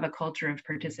really have a culture of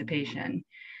participation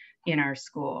in our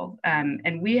school.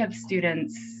 And we have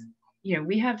students,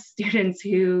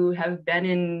 who have been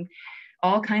in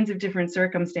all kinds of different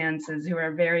circumstances, who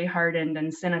are very hardened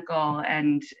and cynical,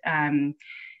 and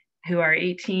who are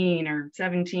 18 or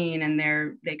 17, and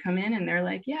they come in and they're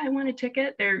like, yeah, I want a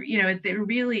ticket. There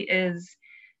really is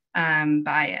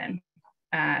buy-in.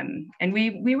 And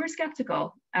we were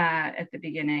skeptical at the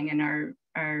beginning, and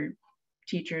our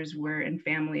teachers and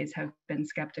families have been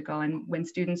skeptical. And when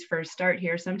students first start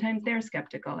here, sometimes they're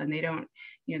skeptical and they don't,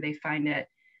 they find it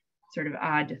sort of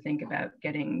odd to think about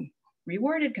getting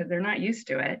rewarded because they're not used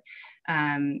to it.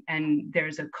 And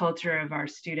there's a culture of our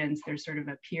students, there's sort of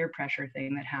a peer pressure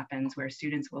thing that happens where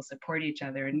students will support each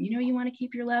other. And, you want to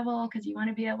keep your level because you want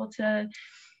to be able to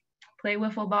play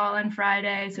wiffle ball on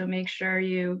Friday. So make sure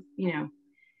you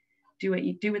do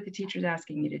what the teacher's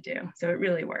asking you to do. So it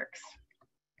really works.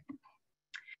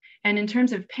 And in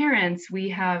terms of parents, we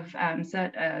have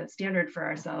set a standard for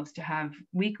ourselves to have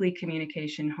weekly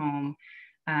communication home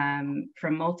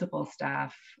from multiple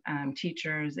staff,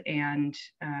 teachers and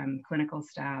clinical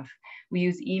staff. We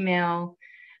use email.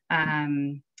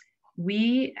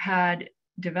 We had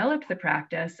developed the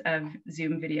practice of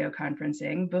Zoom video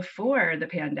conferencing before the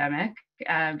pandemic,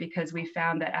 because we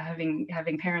found that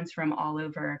having parents from all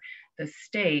over the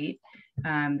state,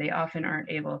 they often aren't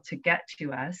able to get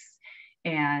to us.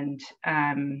 And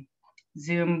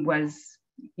Zoom was,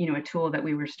 a tool that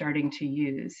we were starting to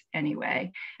use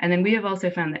anyway. And then we have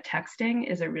also found that texting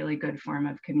is a really good form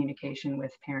of communication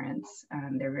with parents.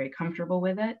 They're very comfortable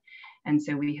with it. And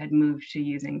so we had moved to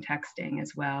using texting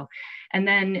as well. And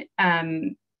then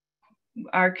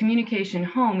our communication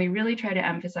home, we really try to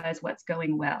emphasize what's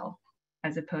going well,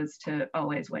 as opposed to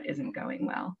always what isn't going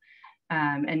well.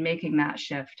 And making that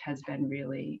shift has been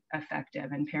really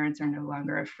effective, and parents are no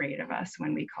longer afraid of us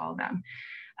when we call them.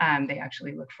 They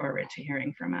actually look forward to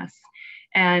hearing from us.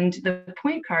 And the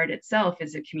point card itself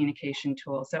is a communication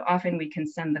tool. So often we can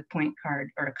send the point card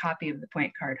or a copy of the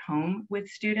point card home with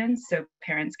students, so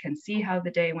parents can see how the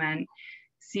day went,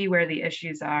 see where the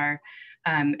issues are,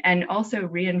 and also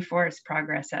reinforce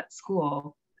progress at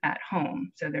school at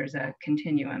home. So there's a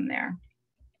continuum there.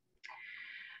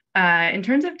 In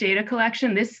terms of data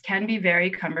collection, this can be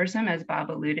very cumbersome, as Bob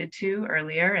alluded to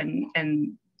earlier,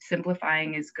 and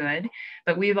simplifying is good,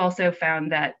 but we've also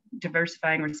found that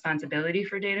diversifying responsibility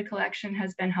for data collection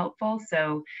has been helpful.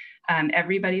 So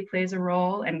everybody plays a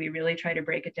role, and we really try to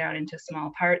break it down into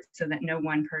small parts so that no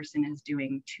one person is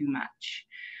doing too much.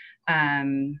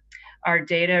 Our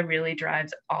data really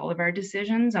drives all of our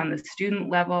decisions on the student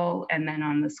level and then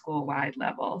on the school-wide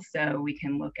level. So we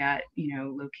can look at,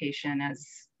 location as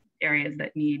areas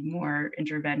that need more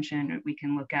intervention. We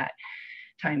can look at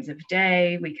times of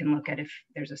day. We can look at if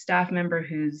there's a staff member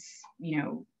who's,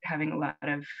 having a lot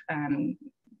of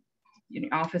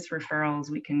office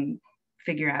referrals. We can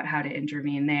figure out how to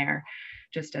intervene there,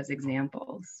 just as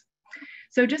examples.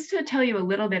 So just to tell you a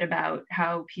little bit about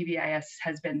how PBIS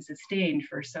has been sustained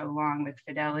for so long with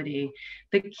Fidelity,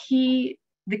 the key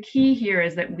here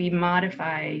is that we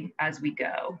modify as we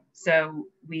go. So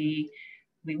we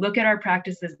look at our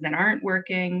practices that aren't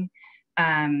working.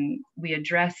 We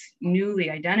address newly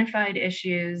identified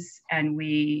issues, and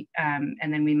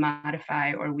then we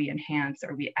modify, or we enhance,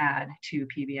 or we add to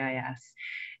PBIS.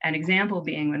 An example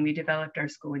being when we developed our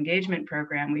school engagement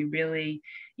program, we really,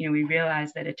 we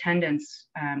realized that attendance,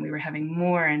 we were having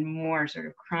more and more sort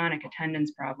of chronic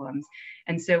attendance problems.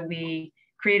 And so we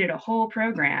created a whole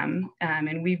program,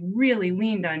 and we really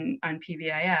leaned on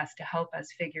PBIS to help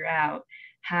us figure out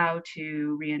how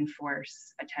to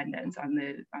reinforce attendance on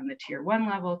the tier 1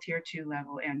 level, tier 2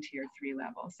 level, and tier 3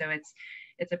 level. So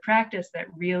it's a practice that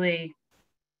really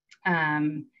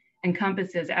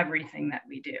encompasses everything that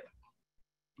we do.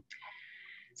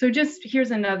 So just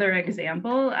here's another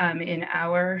example in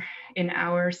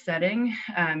our setting.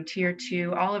 Tier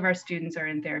 2, all of our students are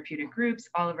in therapeutic groups,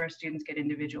 all of our students get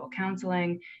individual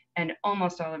counseling, and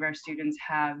almost all of our students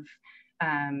have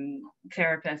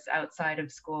therapists outside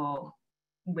of school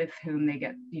with whom they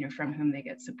get, from whom they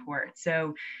get support.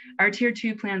 So our tier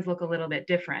 2 plans look a little bit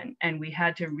different, and we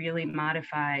had to really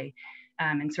modify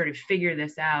and sort of figure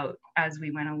this out as we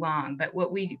went along. But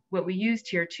what we use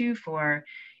tier 2 for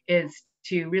is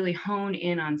to really hone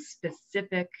in on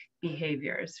specific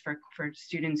behaviors for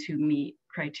students who meet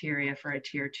criteria for a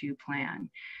tier 2 plan.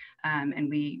 And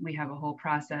we have a whole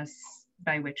process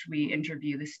by which we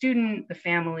interview the student, the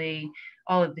family,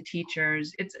 all of the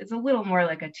teachers. It's a little more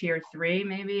like a tier 3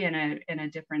 maybe in a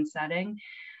different setting.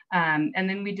 And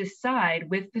then we decide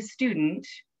with the student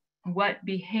what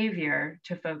behavior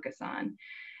to focus on.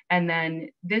 And then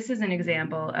this is an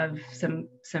example of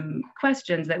some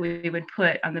questions that we would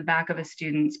put on the back of a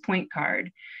student's point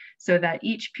card, so that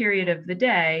each period of the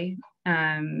day,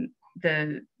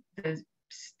 the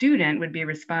student would be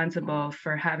responsible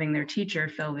for having their teacher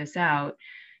fill this out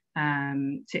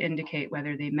to indicate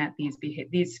whether they met these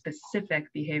specific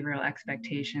behavioral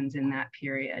expectations in that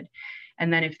period.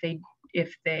 And then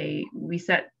we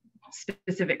set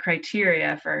specific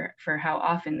criteria for how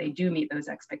often they do meet those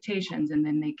expectations, and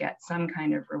then they get some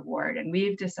kind of reward. And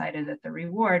we've decided that the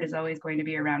reward is always going to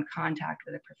be around contact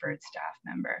with a preferred staff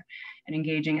member and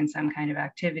engaging in some kind of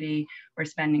activity or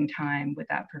spending time with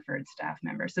that preferred staff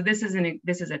member. So this is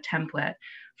a template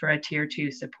for a tier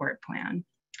 2 support plan.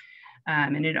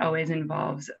 And it always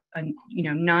involves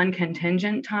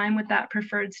non-contingent time with that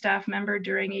preferred staff member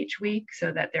during each week,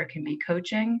 so that there can be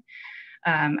coaching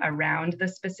around the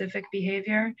specific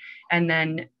behavior, and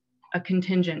then a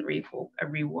contingent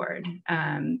reward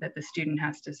that the student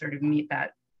has to sort of meet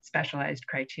that specialized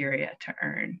criteria to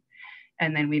earn.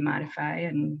 And then we modify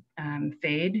and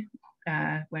fade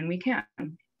when we can.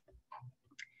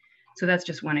 So that's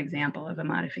just one example of a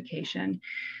modification.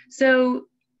 So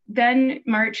then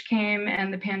March came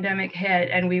and the pandemic hit,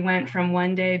 and we went from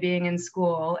one day being in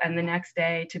school and the next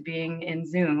day to being in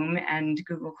Zoom and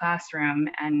Google Classroom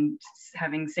and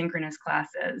having synchronous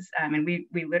classes. And we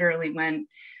literally went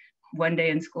one day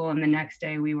in school and the next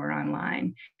day we were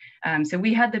online. So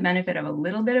we had the benefit of a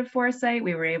little bit of foresight.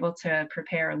 We were able to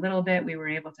prepare a little bit. We were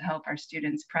able to help our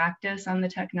students practice on the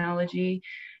technology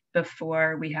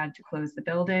before we had to close the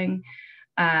building.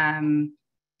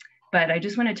 But I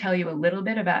just want to tell you a little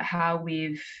bit about how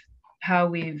we've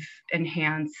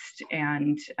enhanced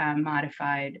and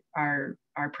modified our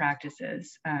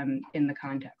practices in the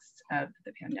context of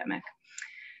the pandemic.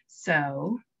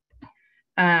 So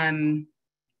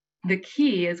the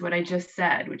key is what I just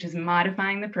said, which is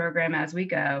modifying the program as we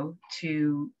go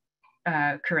to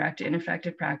correct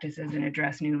ineffective practices and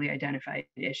address newly identified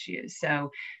issues.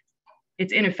 So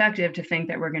it's ineffective to think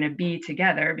that we're going to be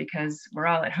together because we're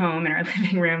all at home in our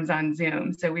living rooms on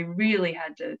Zoom. So we really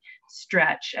had to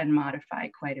stretch and modify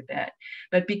quite a bit.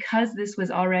 But because this was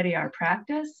already our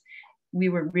practice, we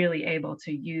were really able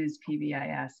to use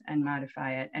PBIS and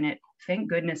modify it. And thank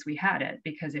goodness we had it,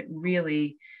 because it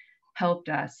really helped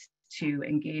us to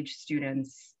engage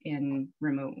students in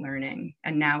remote learning.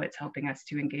 And now it's helping us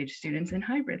to engage students in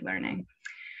hybrid learning.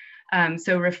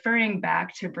 So referring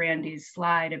back to Brandy's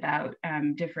slide about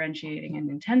differentiating and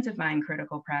intensifying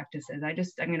critical practices,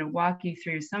 I'm going to walk you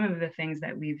through some of the things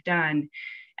that we've done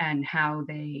and how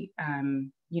they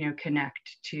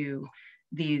connect to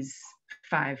these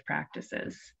 5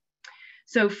 practices.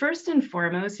 So first and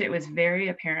foremost, it was very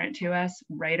apparent to us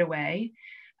right away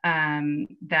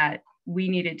that we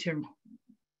needed to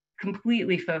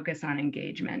completely focus on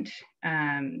engagement.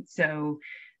 So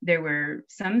there were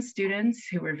some students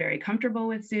who were very comfortable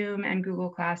with Zoom and Google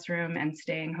Classroom and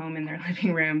staying home in their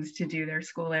living rooms to do their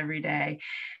school every day.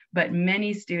 But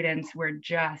many students were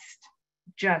just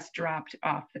dropped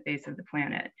off the face of the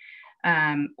planet,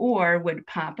 or would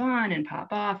pop on and pop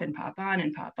off and pop on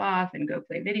and pop off and go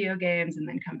play video games and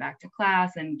then come back to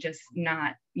class and just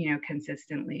not,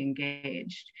 consistently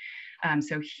engaged.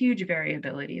 So huge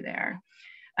variability there.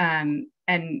 And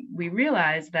we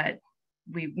realized that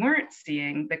we weren't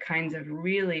seeing the kinds of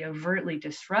really overtly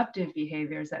disruptive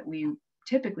behaviors that we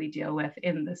typically deal with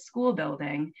in the school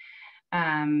building.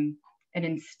 And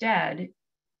instead,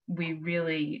 we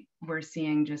really were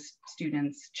seeing just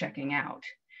students checking out.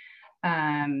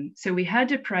 So we had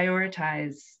to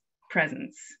prioritize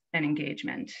presence and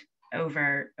engagement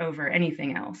over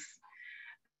anything else.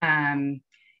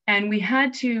 And we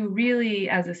had to really,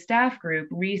 as a staff group,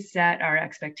 reset our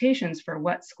expectations for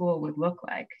what school would look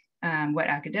like, what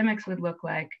academics would look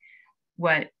like,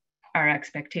 what our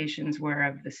expectations were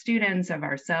of the students, of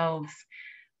ourselves.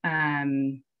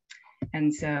 And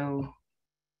so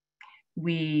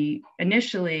we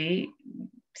initially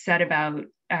set about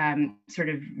sort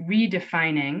of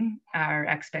redefining our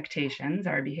expectations,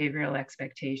 our behavioral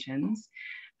expectations.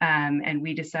 And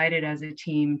we decided as a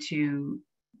team to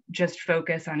just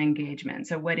focus on engagement.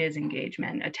 So what is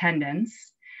engagement?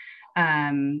 Attendance.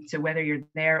 So whether you're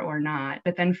there or not,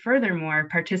 but then furthermore,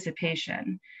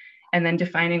 participation, and then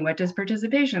defining what does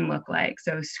participation look like?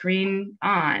 So screen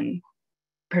on,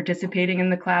 participating in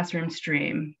the classroom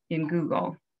stream in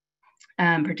Google,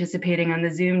 participating on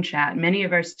the Zoom chat. Many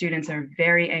of our students are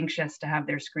very anxious to have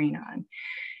their screen on.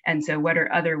 And so what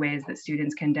are other ways that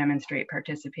students can demonstrate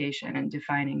participation, and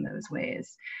defining those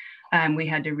ways? We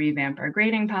had to revamp our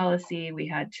grading policy. We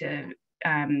had to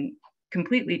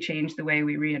completely change the way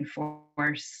we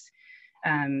reinforce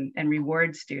and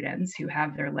reward students who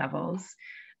have their levels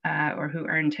or who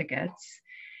earn tickets.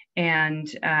 And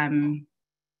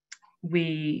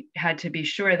we had to be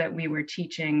sure that we were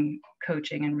teaching,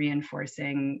 coaching, and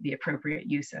reinforcing the appropriate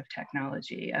use of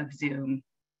technology, of Zoom,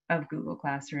 of Google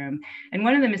Classroom. And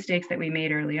one of the mistakes that we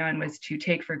made early on was to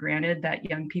take for granted that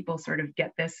young people sort of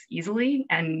get this easily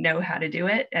and know how to do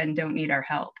it and don't need our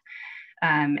help.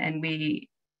 And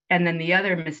then the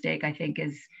other mistake, I think,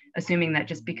 is assuming that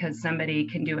just because somebody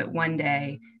can do it one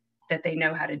day, that they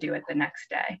know how to do it the next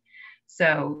day.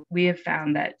 So we have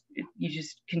found that you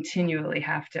just continually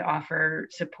have to offer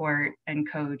support and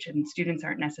coach, and students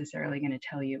aren't necessarily going to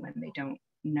tell you when they don't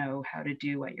know how to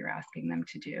do what you're asking them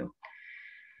to do.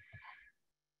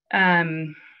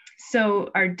 So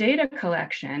our data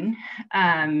collection,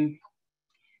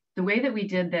 the way that we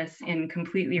did this in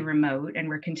completely remote, and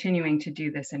we're continuing to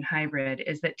do this in hybrid,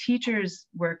 is that teachers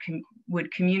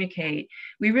would communicate.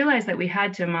 We realized that we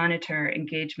had to monitor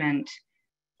engagement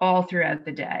all throughout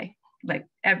the day, like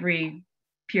every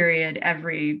period,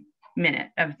 every minute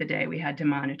of the day, we had to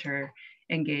monitor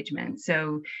engagement.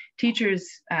 So teachers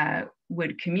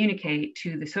would communicate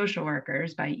to the social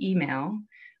workers by email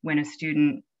when a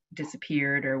student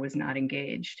disappeared or was not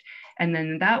engaged. And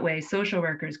then that way, social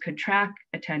workers could track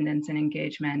attendance and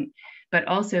engagement, but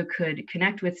also could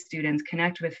connect with students,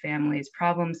 connect with families,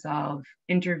 problem solve,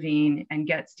 intervene, and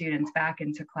get students back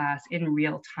into class in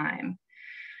real time.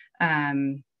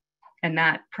 And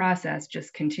that process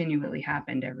just continually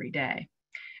happened every day.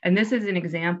 And this is an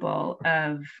example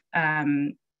of,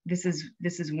 this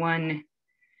is one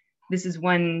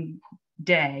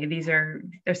day.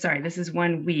 This is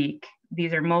 1 week.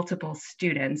 These are multiple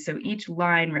students. So each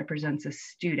line represents a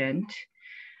student,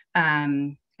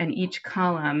 and each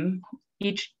column,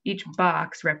 each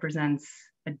box represents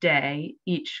a day.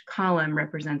 Each column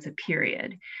represents a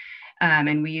period.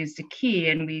 And we used a key,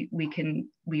 and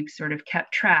we've sort of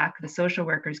kept track, the social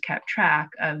workers kept track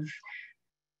of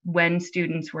when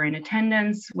students were in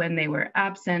attendance, when they were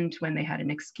absent, when they had an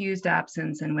excused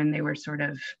absence, and when they were sort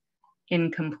of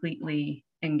incompletely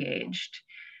engaged.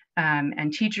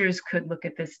 And teachers could look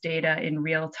at this data in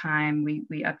real time.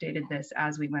 We updated this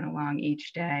as we went along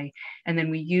each day. And then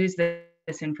we used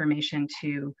this information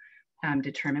to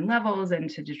determine levels and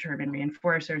to determine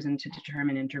reinforcers and to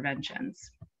determine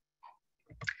interventions.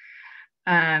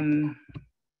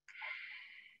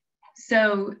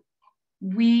 So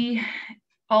we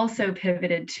also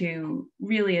pivoted to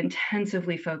really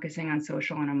intensively focusing on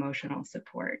social and emotional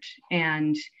support.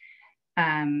 And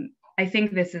I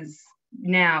think this is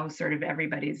now sort of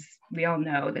we all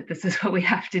know that this is what we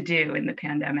have to do in the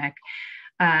pandemic.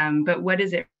 But what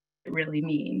does it really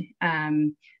mean?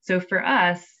 So for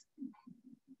us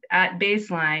at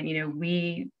baseline,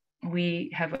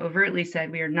 we have overtly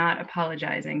said we are not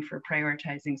apologizing for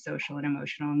prioritizing social and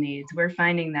emotional needs. We're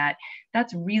finding that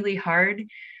that's really hard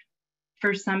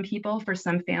for some people, for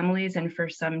some families, and for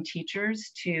some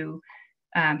teachers to,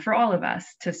 for all of us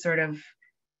to sort of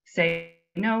say,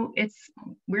 no,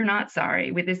 we're not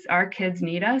sorry with this. Our kids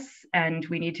need us, and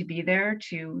we need to be there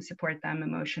to support them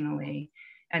emotionally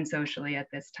and socially at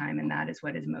this time. And that is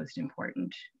what is most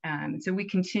important. So we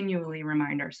continually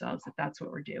remind ourselves that that's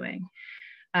what we're doing.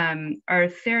 Our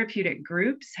therapeutic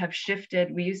groups have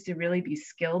shifted. We used to really be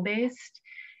skill-based,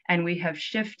 and we have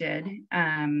shifted.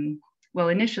 Well,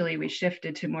 initially we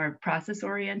shifted to more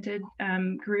process-oriented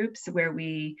groups where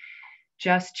we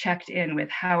just checked in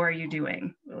with, how are you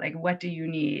doing? Like, what do you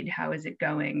need? How is it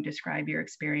going? Describe your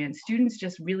experience. Students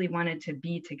just really wanted to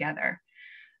be together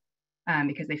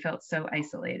because they felt so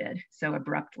isolated so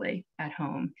abruptly at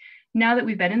home. Now that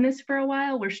we've been in this for a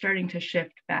while, we're starting to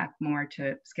shift back more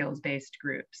to skills-based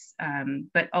groups,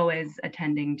 but always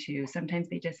attending to, sometimes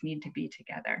they just need to be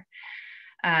together.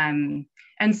 And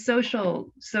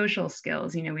social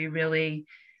skills, we really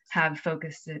have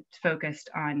focused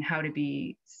on how to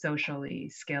be socially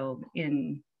skilled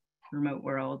in remote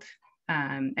world.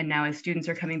 And now as students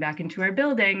are coming back into our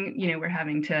building, we're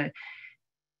having to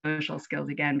social skills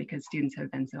again because students have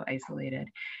been so isolated.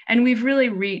 And we've really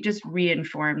refocused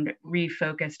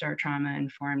our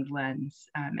trauma-informed lens,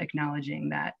 acknowledging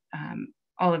that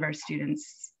all of our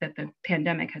students, that the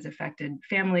pandemic has affected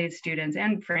families, students,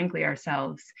 and frankly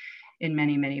ourselves in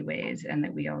many, many ways, and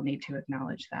that we all need to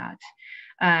acknowledge that.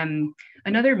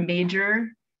 Another major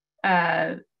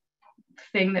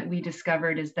thing that we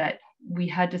discovered is that we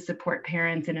had to support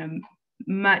parents in a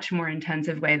much more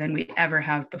intensive way than we ever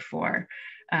have before,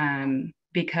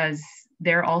 because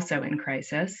they're also in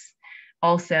crisis,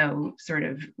 also sort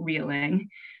of reeling,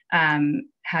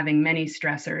 having many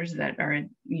stressors that are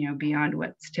beyond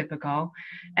what's typical,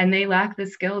 and they lack the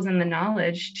skills and the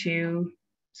knowledge to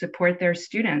support their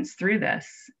students through this.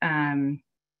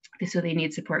 So they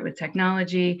need support with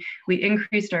technology. We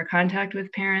increased our contact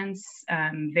with parents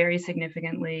very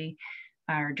significantly.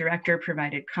 Our director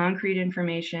provided concrete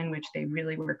information, which they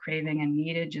really were craving and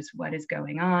needed, just what is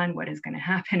going on, what is going to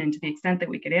happen, and to the extent that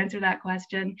we could answer that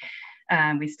question.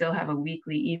 We still have a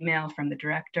weekly email from the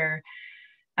director.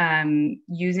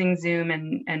 Using Zoom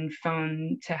and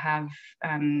phone to have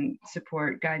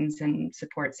support, guidance, and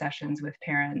support sessions with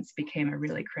parents became a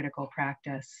really critical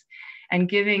practice. And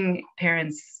giving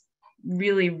parents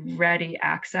really ready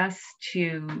access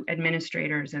to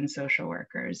administrators and social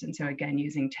workers. And so again,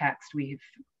 using text, we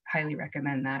highly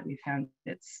recommend that. We found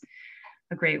it's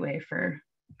a great way for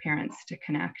parents to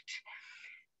connect.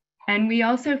 And we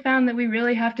also found that we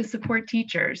really have to support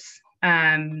teachers.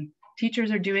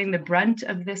 Teachers are doing the brunt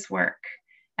of this work,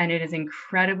 and it is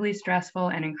incredibly stressful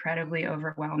and incredibly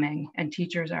overwhelming, and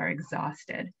teachers are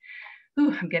exhausted.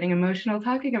 Ooh, I'm getting emotional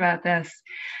talking about this.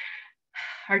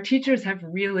 Our teachers have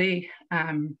really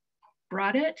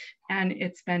brought it, and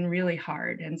it's been really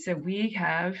hard. And so we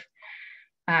have,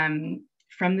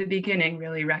 from the beginning,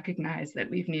 really recognized that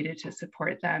we've needed to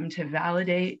support them, to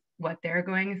validate what they're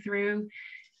going through,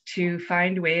 to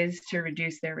find ways to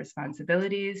reduce their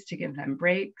responsibilities, to give them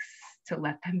breaks, to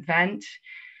let them vent.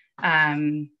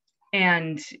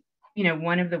 And you know,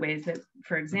 one of the ways that,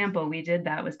 for example, we did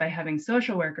that was by having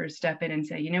social workers step in and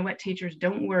say, you know what, teachers,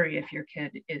 don't worry if your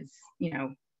kid is, you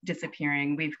know,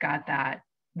 disappearing. We've got that.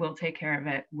 We'll take care of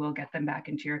it. We'll get them back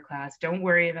into your class. Don't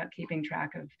worry about keeping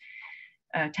track of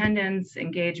attendance,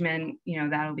 engagement, you know,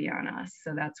 that'll be on us.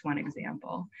 So that's one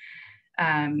example.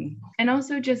 And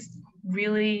also just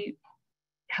really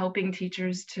helping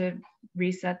teachers to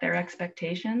reset their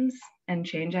expectations and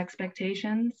change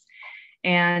expectations,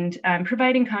 and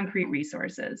providing concrete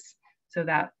resources. So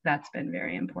that's been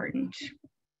very important.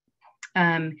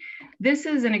 This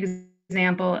is an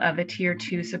example of a tier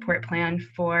 2 support plan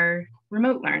for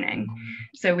remote learning.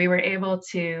 So we were able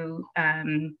to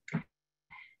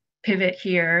pivot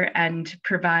here and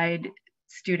provide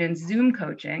students Zoom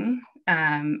coaching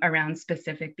around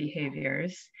specific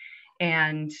behaviors,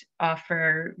 and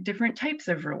offer different types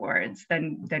of rewards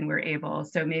than we're able.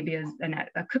 So maybe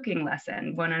a cooking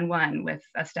lesson one-on-one with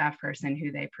a staff person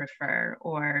who they prefer,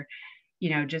 or,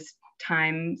 you know, just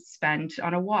time spent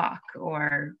on a walk,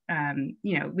 or,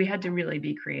 you know, we had to really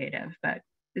be creative, but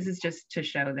this is just to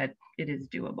show that it is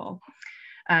doable.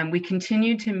 We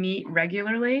continue to meet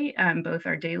regularly, both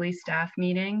our daily staff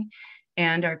meeting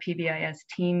and our PBIS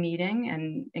team meeting,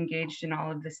 and engaged in all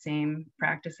of the same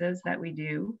practices that we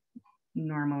do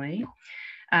normally.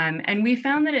 And we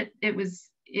found that it was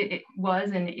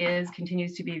and is,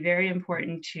 continues to be very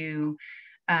important to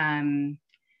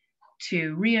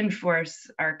reinforce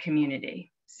our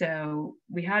community. So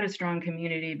we had a strong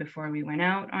community before we went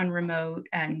out on remote,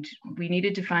 and we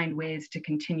needed to find ways to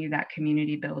continue that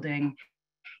community building,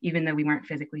 even though we weren't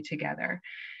physically together.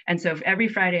 And so every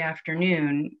Friday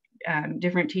afternoon,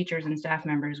 different teachers and staff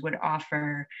members would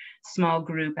offer small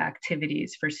group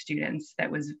activities for students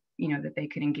that was, you know, that they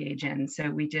could engage in.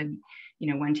 So we did,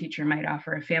 you know, one teacher might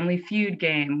offer a Family Feud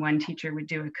game. One teacher would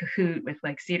do a Kahoot with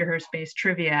like Cedarhurst-based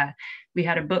trivia. We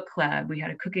had a book club, we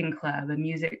had a cooking club, a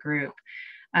music group.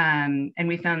 And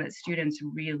we found that students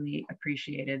really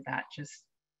appreciated that just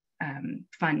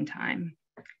fun time.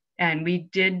 And we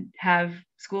did have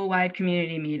school-wide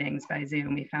community meetings by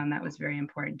Zoom. We found that was very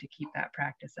important to keep that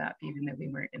practice up, even though we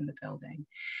weren't in the building.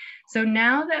 So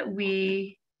now that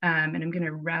we, and I'm going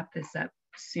to wrap this up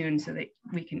soon so that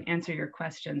we can answer your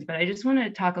questions, but I just want to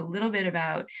talk a little bit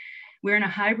about, we're in a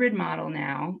hybrid model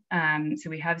now. So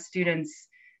we have students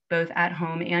both at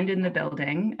home and in the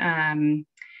building.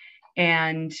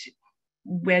 And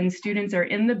when students are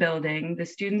in the building, the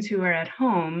students who are at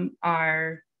home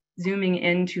are Zooming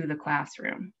into the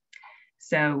classroom.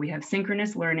 So we have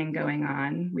synchronous learning going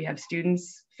on. We have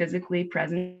students physically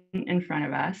present in front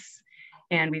of us,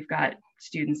 and we've got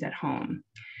students at home.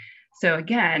 So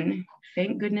again,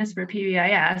 thank goodness for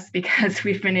PBIS, because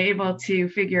we've been able to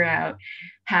figure out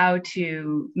how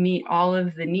to meet all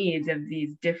of the needs of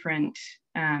these different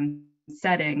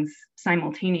settings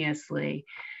simultaneously,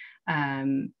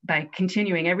 by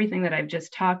continuing everything that I've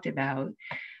just talked about,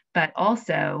 but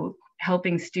also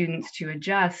helping students to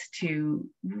adjust to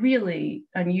really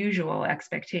unusual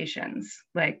expectations,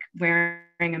 like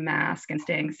wearing a mask and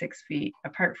staying 6 feet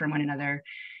apart from one another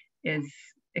is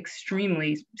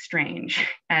extremely strange.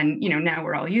 And, you know, now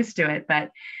we're all used to it,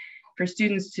 but for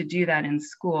students to do that in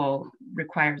school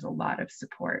requires a lot of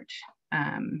support.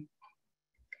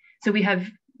 So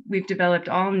we've developed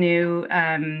all new,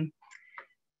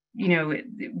 you know,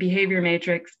 behavior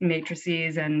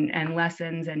matrices and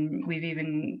lessons, and we've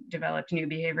even developed new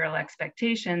behavioral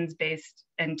expectations based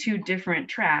on 2 different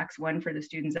tracks, one for the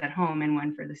students at home and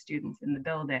one for the students in the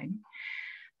building.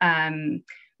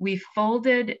 We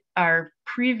folded our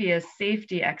previous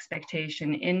safety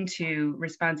expectation into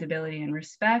responsibility and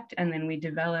respect, and then we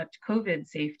developed COVID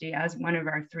safety as one of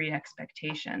our 3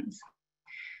 expectations.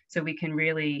 So we can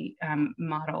really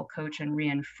model, coach, and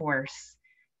reinforce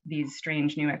these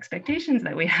strange new expectations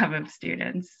that we have of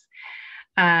students.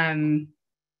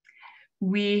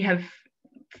 We have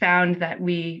found that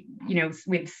we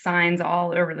have signs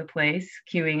all over the place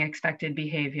cueing expected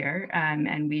behavior,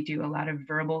 and we do a lot of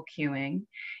verbal cueing.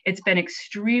 It's been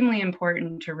extremely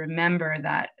important to remember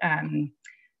that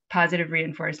positive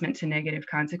reinforcement to negative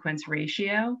consequence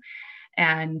ratio,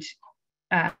 and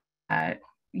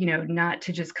not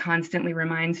to just constantly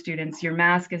remind students, your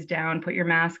mask is down, put your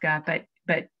mask up,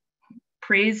 but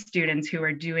praise students who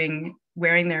are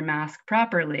wearing their mask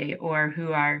properly, or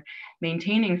who are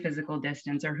maintaining physical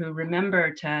distance, or who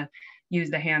remember to use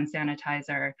the hand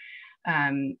sanitizer,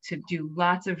 to do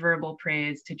lots of verbal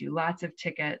praise, to do lots of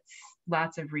tickets,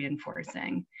 lots of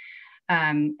reinforcing.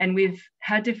 And we've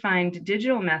had to find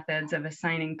digital methods of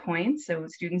assigning points. So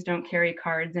students don't carry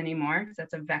cards anymore because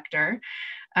that's a vector.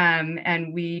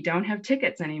 And we don't have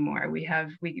tickets anymore.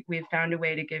 We've found a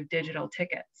way to give digital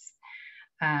tickets.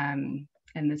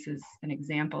 And this is an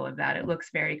example of that. It looks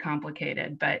very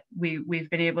complicated, but we've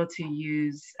been able to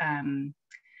use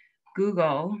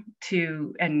Google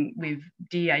and we've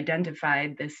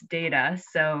de-identified this data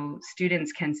so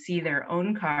students can see their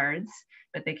own cards,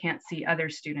 but they can't see other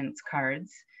students'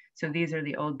 cards. So these are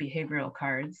the old behavioral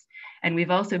cards. And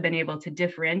we've also been able to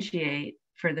differentiate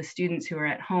for the students who are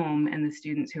at home and the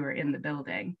students who are in the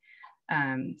building.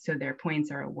 So their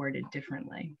points are awarded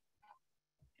differently.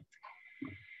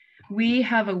 We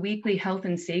have a weekly health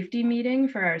and safety meeting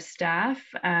for our staff,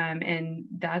 and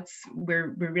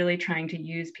we're really trying to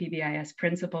use PBIS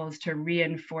principles to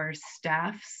reinforce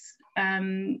staff's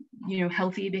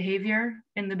healthy behavior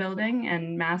in the building,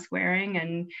 and mask wearing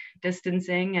and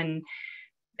distancing,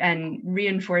 and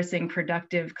reinforcing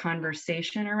productive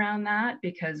conversation around that,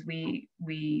 because we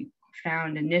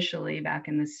found initially back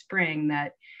in the spring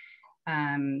that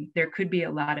there could be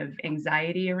a lot of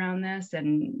anxiety around this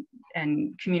and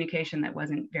communication that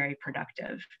wasn't very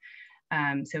productive.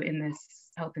 So in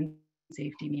this health and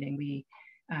safety meeting, we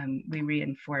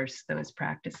reinforce those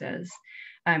practices.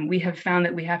 We have found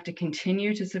that we have to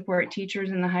continue to support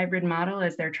teachers in the hybrid model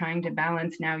as they're trying to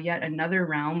balance now yet another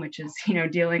realm, which is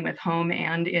dealing with home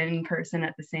and in person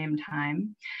at the same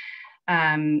time.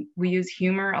 We use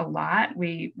humor a lot.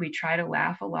 We try to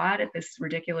laugh a lot at this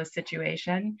ridiculous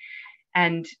situation.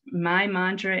 And my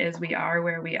mantra is, we are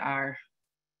where we are.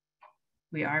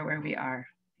 We are where we are,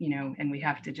 and we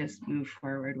have to just move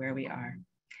forward where we are.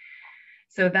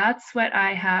 So that's what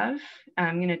I have.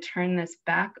 I'm going to turn this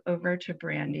back over to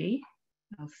Brandy.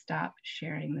 I'll stop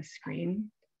sharing the screen.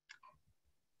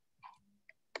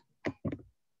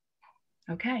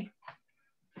 Okay.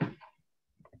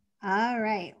 All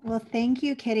right. Well, thank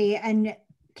you, Kitty. And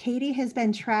Katie has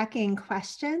been tracking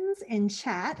questions in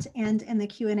chat and in the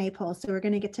Q&A poll. So we're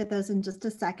going to get to those in just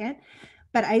a second.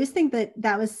 But I just think that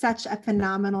that was such a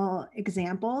phenomenal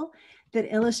example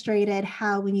that illustrated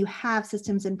how, when you have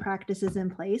systems and practices in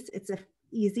place, it's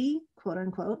easy, quote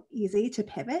unquote, easy to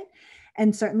pivot.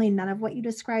 And certainly none of what you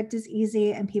described is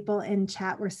easy. And people in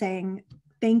chat were saying,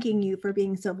 thanking you for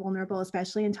being so vulnerable,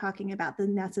 especially in talking about the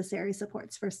necessary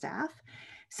supports for staff.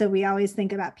 So we always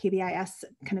think about PBIS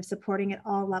kind of supporting at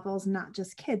all levels, not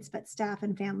just kids, but staff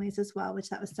and families as well, which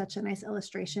that was such a nice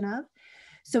illustration of.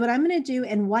 So what I'm going to do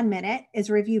in 1 minute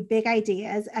is review big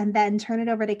ideas and then turn it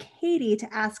over to Katie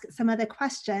to ask some of the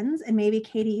questions. And maybe,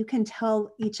 Katie, you can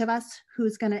tell each of us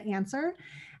who's going to answer,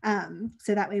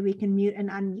 so that way we can mute and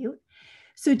unmute.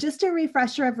 So just a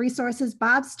refresher of resources,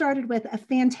 Bob started with a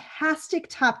fantastic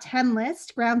top 10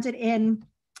 list grounded in,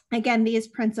 again, these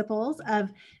principles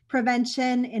of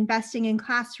prevention, investing in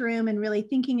classroom, and really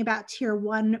thinking about tier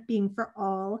 1 being for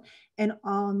all, and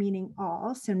all meaning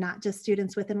all. So not just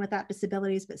students with and without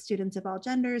disabilities, but students of all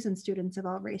genders and students of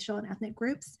all racial and ethnic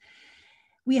groups.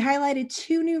 We highlighted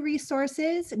 2 new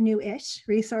resources, new-ish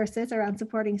resources around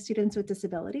supporting students with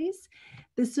disabilities.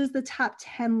 This was the top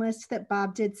 10 list that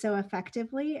Bob did so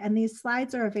effectively, and these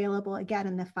slides are available again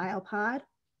in the file pod.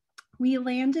 We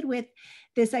landed with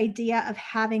this idea of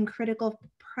having critical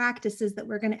practices that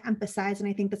we're going to emphasize, and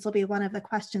I think this will be one of the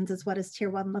questions, is what does tier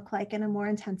 1 look like in a more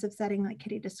intensive setting like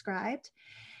Kitty described?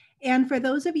 And for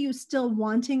those of you still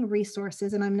wanting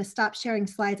resources, and I'm going to stop sharing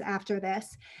slides after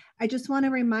this, I just want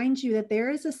to remind you that there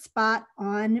is a spot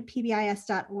on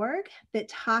pbis.org that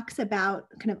talks about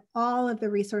kind of all of the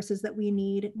resources that we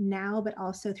need now, but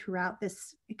also throughout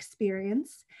this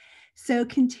experience. So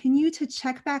continue to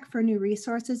check back for new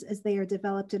resources as they are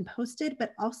developed and posted,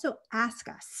 but also ask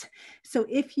us. So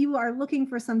if you are looking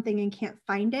for something and can't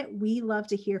find it, we love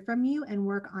to hear from you and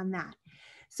work on that.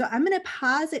 So I'm going to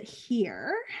pause it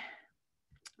here,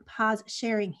 pause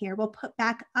sharing here. We'll put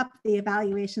back up the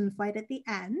evaluation slide at the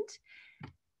end.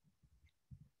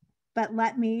 But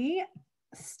let me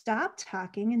stop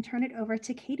talking and turn it over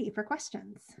to Katie for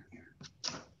questions.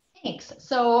 Thanks.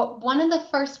 So one of the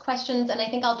first questions, and I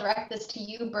think I'll direct this to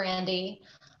you, Brandy,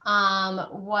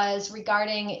 was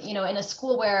regarding, in a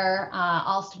school where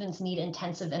all students need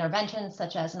intensive interventions,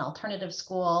 such as an alternative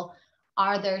school,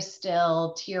 are there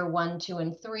still tier 1, 2,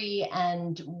 and 3,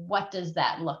 and what does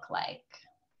that look like?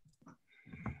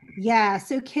 Yeah,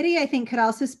 so Kitty, I think, could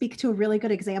also speak to a really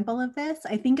good example of this.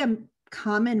 I think a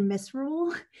common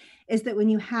misrule is that when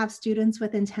you have students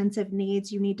with intensive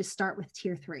needs, you need to start with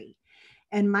tier 3.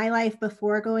 And my life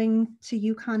before going to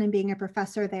UConn and being a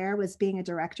professor there was being a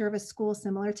director of a school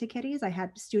similar to Kitty's. I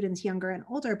had students younger and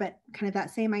older, but kind of that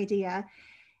same idea.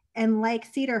 And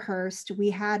like Cedarhurst, we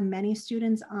had many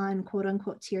students on quote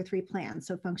unquote tier 3 plans,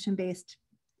 so function-based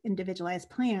individualized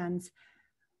plans.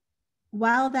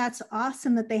 While that's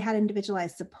awesome that they had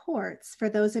individualized supports, for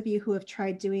those of you who have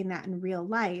tried doing that in real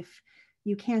life,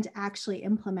 you can't actually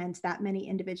implement that many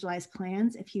individualized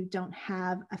plans if you don't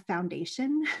have a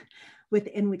foundation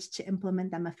within which to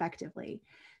implement them effectively.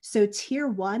 So tier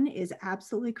 1 is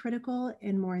absolutely critical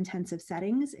in more intensive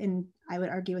settings, and I would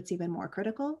argue it's even more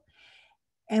critical.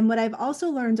 And what I've also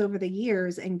learned over the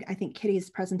years, and I think Kitty's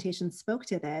presentation spoke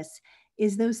to this,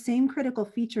 is those same critical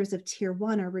features of tier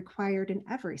 1 are required in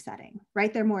every setting,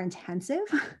 right? They're more intensive,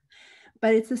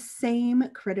 but it's the same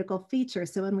critical feature.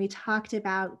 So when we talked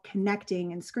about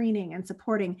connecting and screening and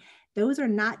supporting, those are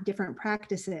not different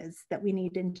practices that we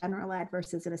need in general ed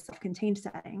versus in a self-contained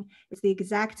setting. It's the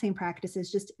exact same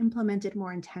practices, just implemented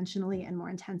more intentionally and more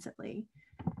intensively.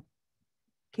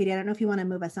 Katie, I don't know if you want to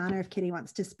move us on or if Kitty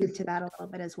wants to speak to that a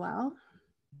little bit as well.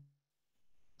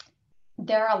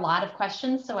 There are a lot of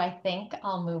questions, so I think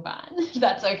I'll move on, if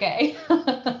that's okay.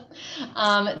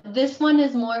 This one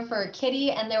is more for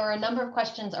Kitty, and there were a number of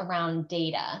questions around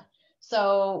data.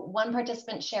 So one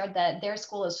participant shared that their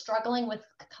school is struggling with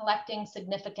collecting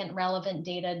significant relevant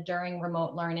data during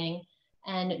remote learning.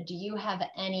 And do you have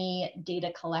any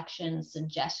data collection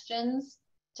suggestions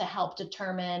to help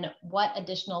determine what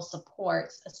additional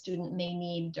supports a student may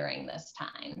need during this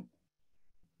time?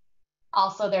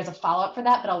 Also, there's a follow-up for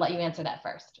that, but I'll let you answer that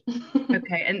first.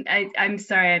 Okay, and I'm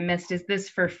sorry I missed, is this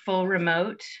for full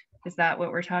remote? Is that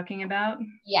what we're talking about?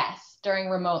 Yes, during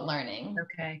remote learning.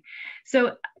 Okay,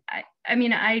 so I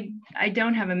mean, I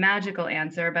don't have a magical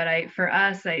answer, but for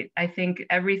us, I think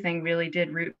everything really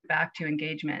did root back to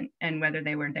engagement and whether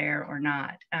they were there or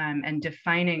not, and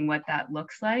defining what that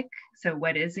looks like. So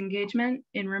what is engagement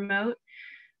in remote?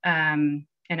 And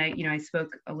I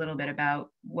spoke a little bit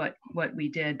about what we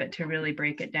did, but to really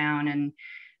break it down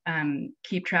and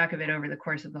keep track of it over the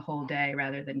course of the whole day,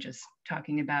 rather than just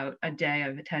talking about a day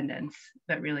of attendance,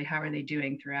 but really how are they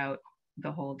doing throughout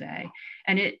the whole day.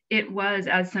 And it was,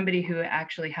 as somebody who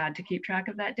actually had to keep track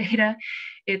of that data,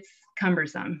 it's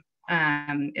cumbersome.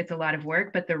 It's a lot of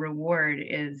work, but the reward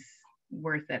is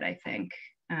worth it, I think,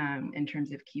 in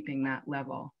terms of keeping that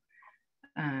level.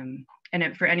 And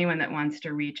for anyone that wants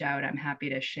to reach out, I'm happy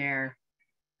to share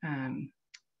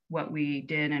what we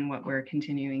did and what we're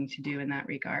continuing to do in that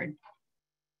regard.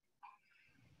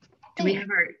 Do we have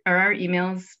our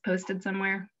emails posted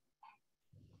somewhere?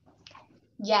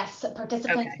 Yes,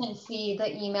 participants can see the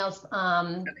emails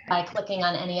by clicking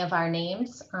on any of our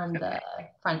names on the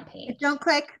front page. Don't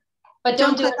click. But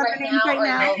don't do it right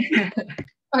now.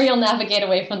 Or you'll navigate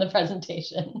away from the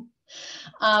presentation.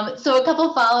 So a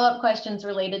couple follow-up questions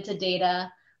related to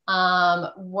data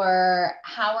were,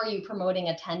 how are you promoting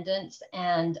attendance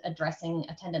and addressing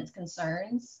attendance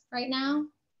concerns right now?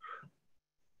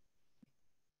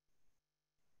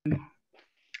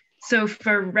 So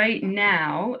for right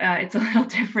now, it's a little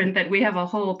different that we have a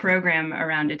whole program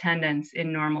around attendance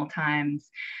in normal times.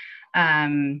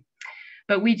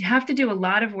 But we have to do a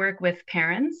lot of work with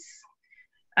parents.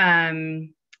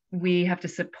 We have to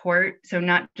support, so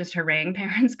not just harangue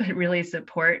parents, but really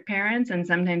support parents. And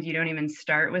sometimes you don't even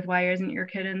start with why isn't your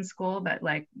kid in school, but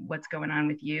like what's going on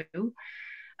with you,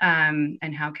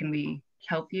 and how can we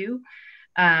help you?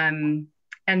 And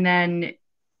then,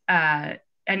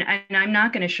 and I'm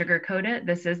not going to sugarcoat it.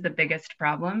 This is the biggest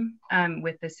problem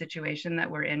with the situation that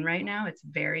we're in right now. It's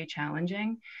very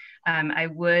challenging. I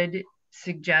would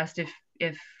suggest,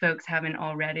 if folks haven't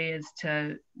already, is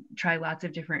to try lots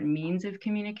of different means of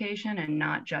communication and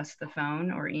not just the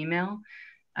phone or email.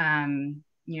 Again,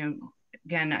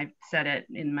 I said it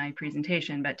in my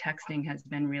presentation, but texting has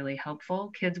been really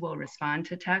helpful. Kids will respond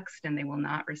to text and they will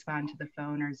not respond to the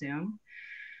phone or Zoom.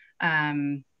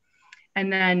 And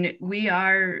then we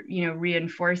are,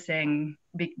 reinforcing,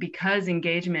 because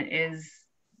engagement is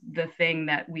the thing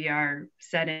that we are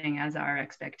setting as our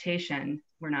expectation.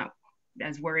 We're not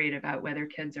as worried about whether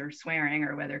kids are swearing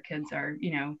or whether kids are,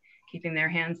 keeping their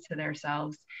hands to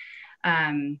themselves.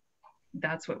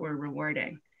 That's what we're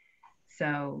rewarding.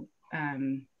 So,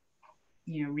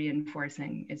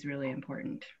 reinforcing is really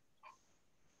important.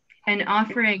 And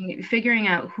figuring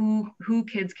out who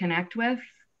kids connect with.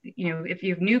 If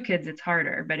you have new kids, it's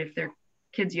harder, but if they're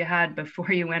kids you had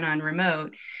before you went on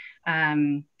remote,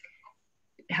 having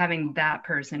that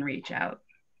person reach out,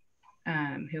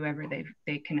 whoever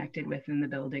they connected with in the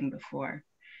building before.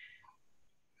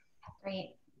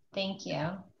 Great, thank you.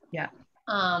 Yeah.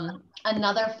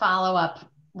 Another follow-up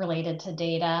related to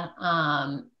data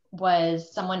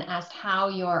was, someone asked how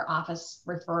your office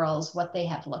referrals, what they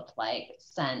have looked like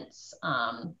since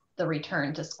the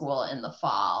return to school in the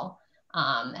fall,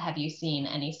 have you seen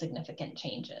any significant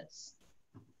changes?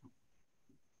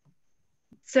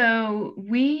 So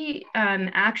we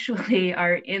actually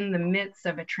are in the midst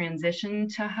of a transition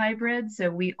to hybrid. So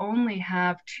we only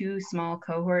have 2 small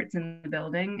cohorts in the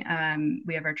building.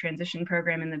 We have our transition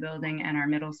program in the building and our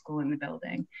middle school in the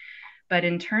building. But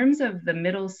in terms of the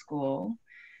middle school,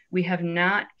 we have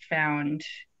not found,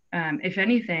 if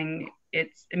anything,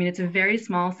 it's a very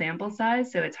small sample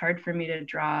size, so it's hard for me to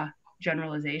draw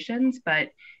generalizations, but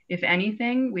if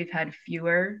anything, we've had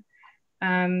fewer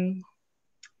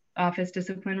office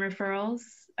discipline referrals,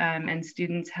 and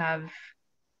students have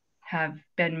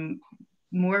been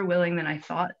more willing than I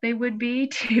thought they would be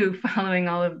to following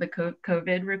all of the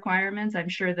COVID requirements. I'm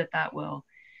sure that will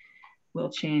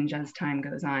change as time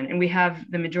goes on. And we have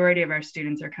the majority of our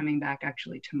students are coming back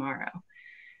actually tomorrow.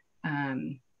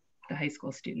 The high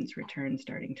school students return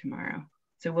starting tomorrow.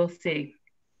 So we'll see.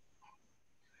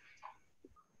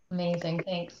 Amazing,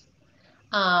 thanks.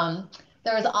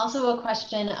 There was also a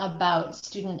question about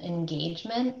student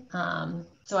engagement.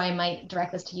 So I might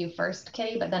direct this to you first,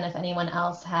 Kitty, but then if anyone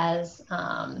else has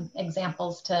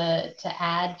examples to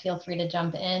add, feel free to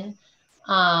jump in.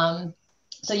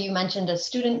 So you mentioned a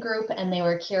student group and they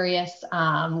were curious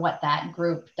what that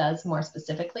group does more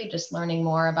specifically, just learning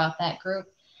more about that group.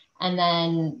 And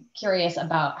then curious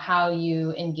about how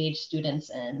you engage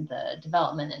students in the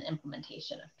development and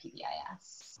implementation of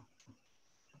PBIS.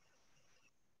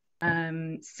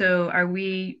 So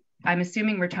I'm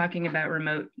assuming we're talking about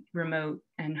remote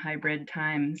and hybrid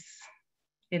times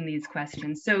in these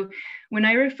questions. So when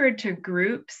I referred to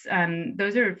groups,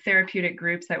 those are therapeutic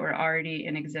groups that were already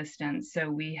in existence. So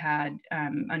we had,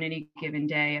 on any given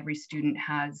day, every student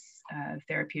has a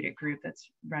therapeutic group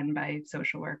that's run by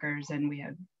social workers, and we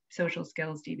have social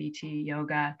skills, DBT,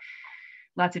 yoga,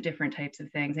 lots of different types of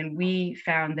things. And we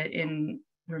found that in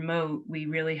remote, we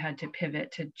really had to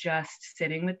pivot to just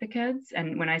sitting with the kids.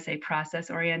 And when I say process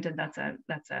oriented, that's a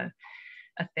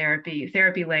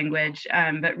therapy language,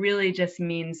 but really just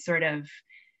means sort of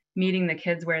meeting the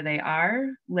kids where they are,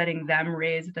 letting them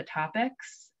raise the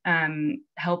topics,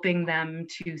 helping them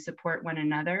to support one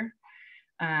another.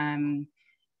 And,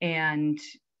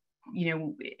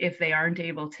 if they aren't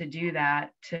able to do that,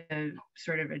 to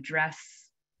sort of address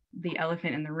the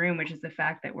elephant in the room, which is the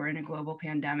fact that we're in a global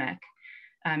pandemic.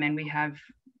 And we have,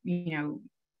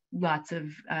 lots of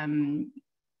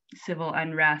civil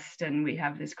unrest, and we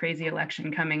have this crazy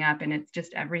election coming up, and it's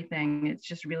just everything. It's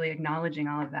just really acknowledging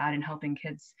all of that and helping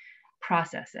kids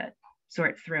process it,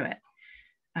 sort through it,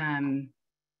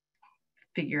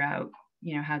 figure out,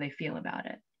 how they feel about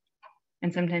it.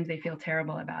 And sometimes they feel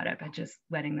terrible about it, but just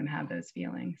letting them have those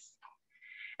feelings.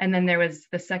 And then there was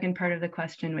the second part of the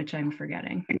question, which I'm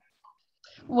forgetting.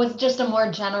 Was just a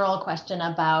more general question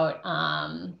about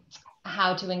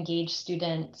how to engage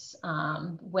students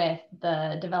with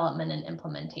the development and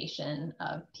implementation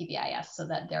of PBIS so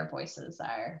that their voices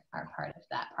are part of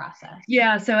that process.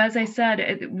 Yeah, so as I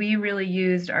said, we really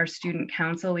used our student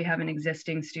council. We have an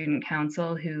existing student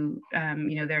council who,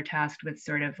 they're tasked with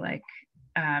sort of like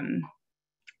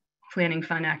planning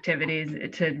fun activities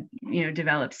to,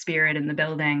 develop spirit in the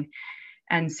building.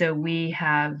 And so we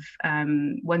have,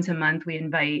 once a month, we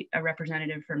invite a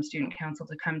representative from student council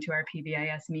to come to our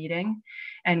PBIS meeting.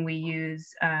 And we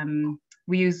use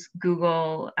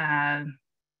Google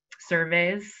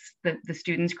surveys that the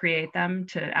students create them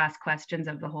to ask questions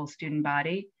of the whole student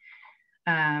body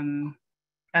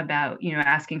about,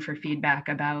 asking for feedback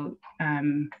about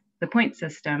the point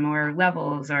system or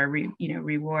levels or,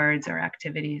 rewards or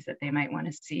activities that they might want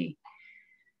to see,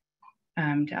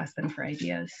 to ask them for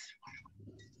ideas.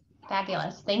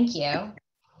 Fabulous, thank you.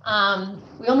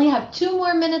 We only have 2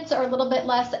 more minutes or a little bit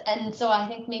less, and so I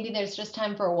think maybe there's just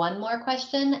time for one more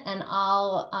question, and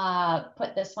I'll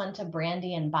put this one to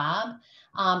Brandy and Bob.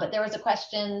 But there was a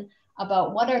question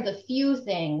about what are the few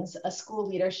things a school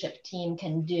leadership team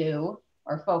can do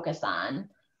or focus on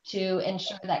to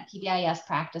ensure that PBIS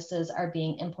practices are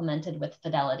being implemented with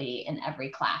fidelity in every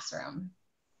classroom.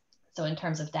 So in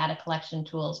terms of data collection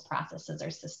tools, processes,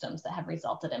 or systems that have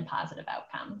resulted in positive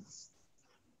outcomes.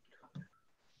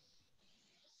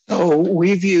 So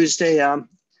we've used a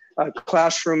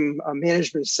classroom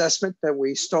management assessment that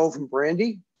we stole from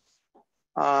Brandy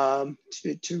to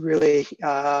really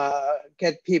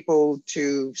get people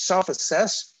to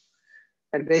self-assess.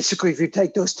 And basically, if you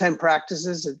take those 10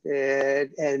 practices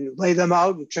and lay them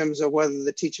out in terms of whether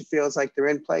the teacher feels like they're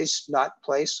in place, not in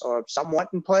place, or somewhat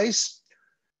in place,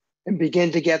 and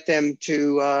begin to get them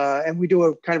to, and we do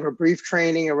a kind of a brief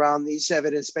training around these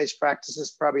evidence-based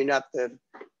practices, probably not the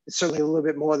it's certainly a little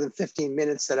bit more than 15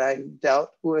 minutes that I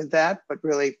dealt with that, but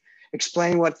really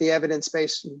explain what the evidence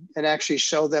base and actually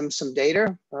show them some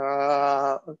data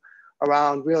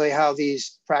around really how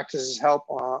these practices help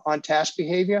on task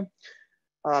behavior.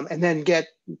 And then get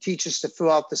teachers to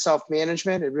fill out the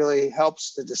self-management. It really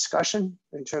helps the discussion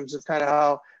in terms of kind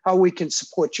of how we can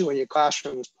support you in your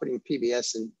classrooms putting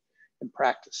PBIS in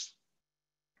practice.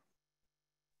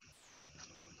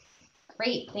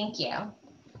 Great, thank you.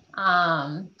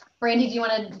 Brandy, do you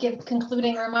want to give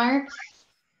concluding remarks?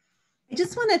 I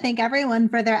just want to thank everyone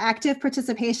for their active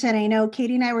participation. I know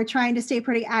Katie and I were trying to stay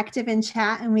pretty active in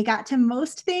chat and we got to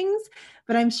most things,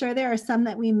 but I'm sure there are some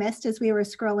that we missed as we were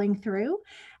scrolling through.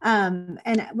 And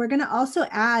we're going to also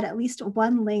add at least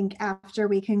one link after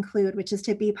we conclude, which is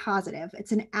to Be Positive.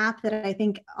 It's an app that I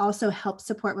think also helps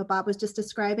support what Bob was just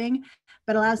describing,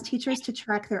 but allows teachers to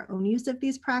track their own use of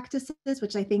these practices,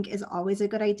 which I think is always a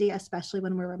good idea, especially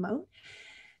when we're remote.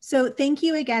 So thank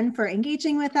you again for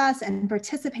engaging with us and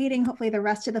participating. Hopefully the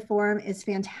rest of the forum is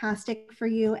fantastic for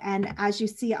you. And as you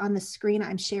see on the screen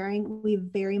I'm sharing, we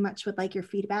very much would like your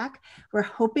feedback. We're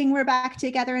hoping we're back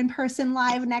together in person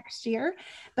live next year,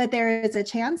 but there is a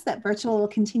chance that virtual will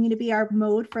continue to be our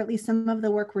mode for at least some of the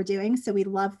work we're doing. So we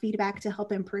love feedback to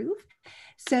help improve.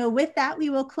 So with that, we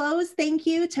will close. Thank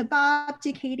you to Bob,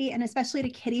 to Katie, and especially to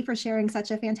Kitty for sharing such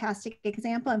a fantastic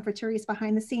example, and for Therese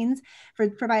behind the scenes for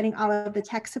providing all of the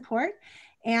tech support.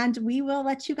 And we will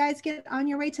let you guys get on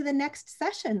your way to the next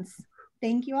sessions.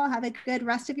 Thank you all. Have a good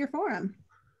rest of your forum.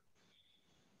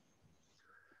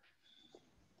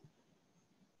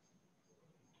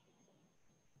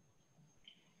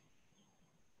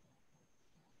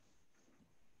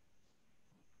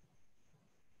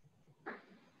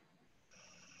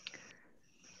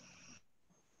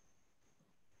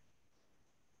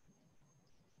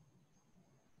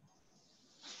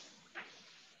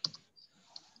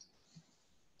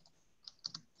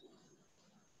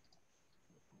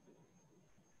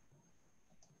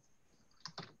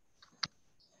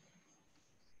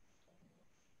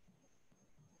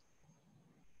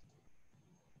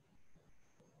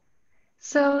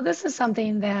 So this is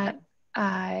something that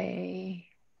I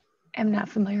am not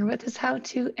familiar with, is how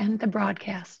to end the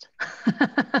broadcast.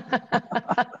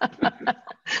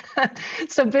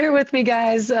 So bear with me,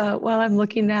 guys, while I'm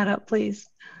looking that up, please.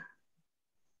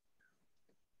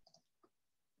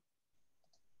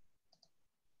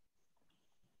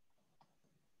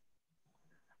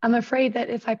 I'm afraid that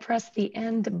if I press the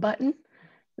end button,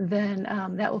 then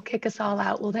that will kick us all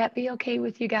out. Will that be okay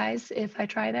with you guys if I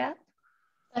try that?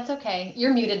 That's okay.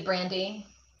 You're muted, Brandy.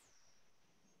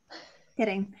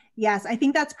 Kidding. Yes, I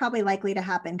think that's probably likely to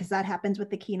happen because that happens with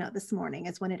the keynote this morning.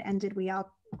 Is when it ended, we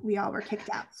all were kicked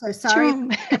out. So sorry,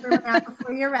 everyone out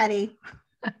before you're ready.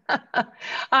 All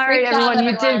right, Great job, everyone, you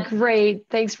everyone. did great.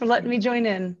 Thanks for letting me join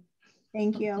in.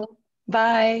 Thank you.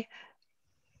 Bye.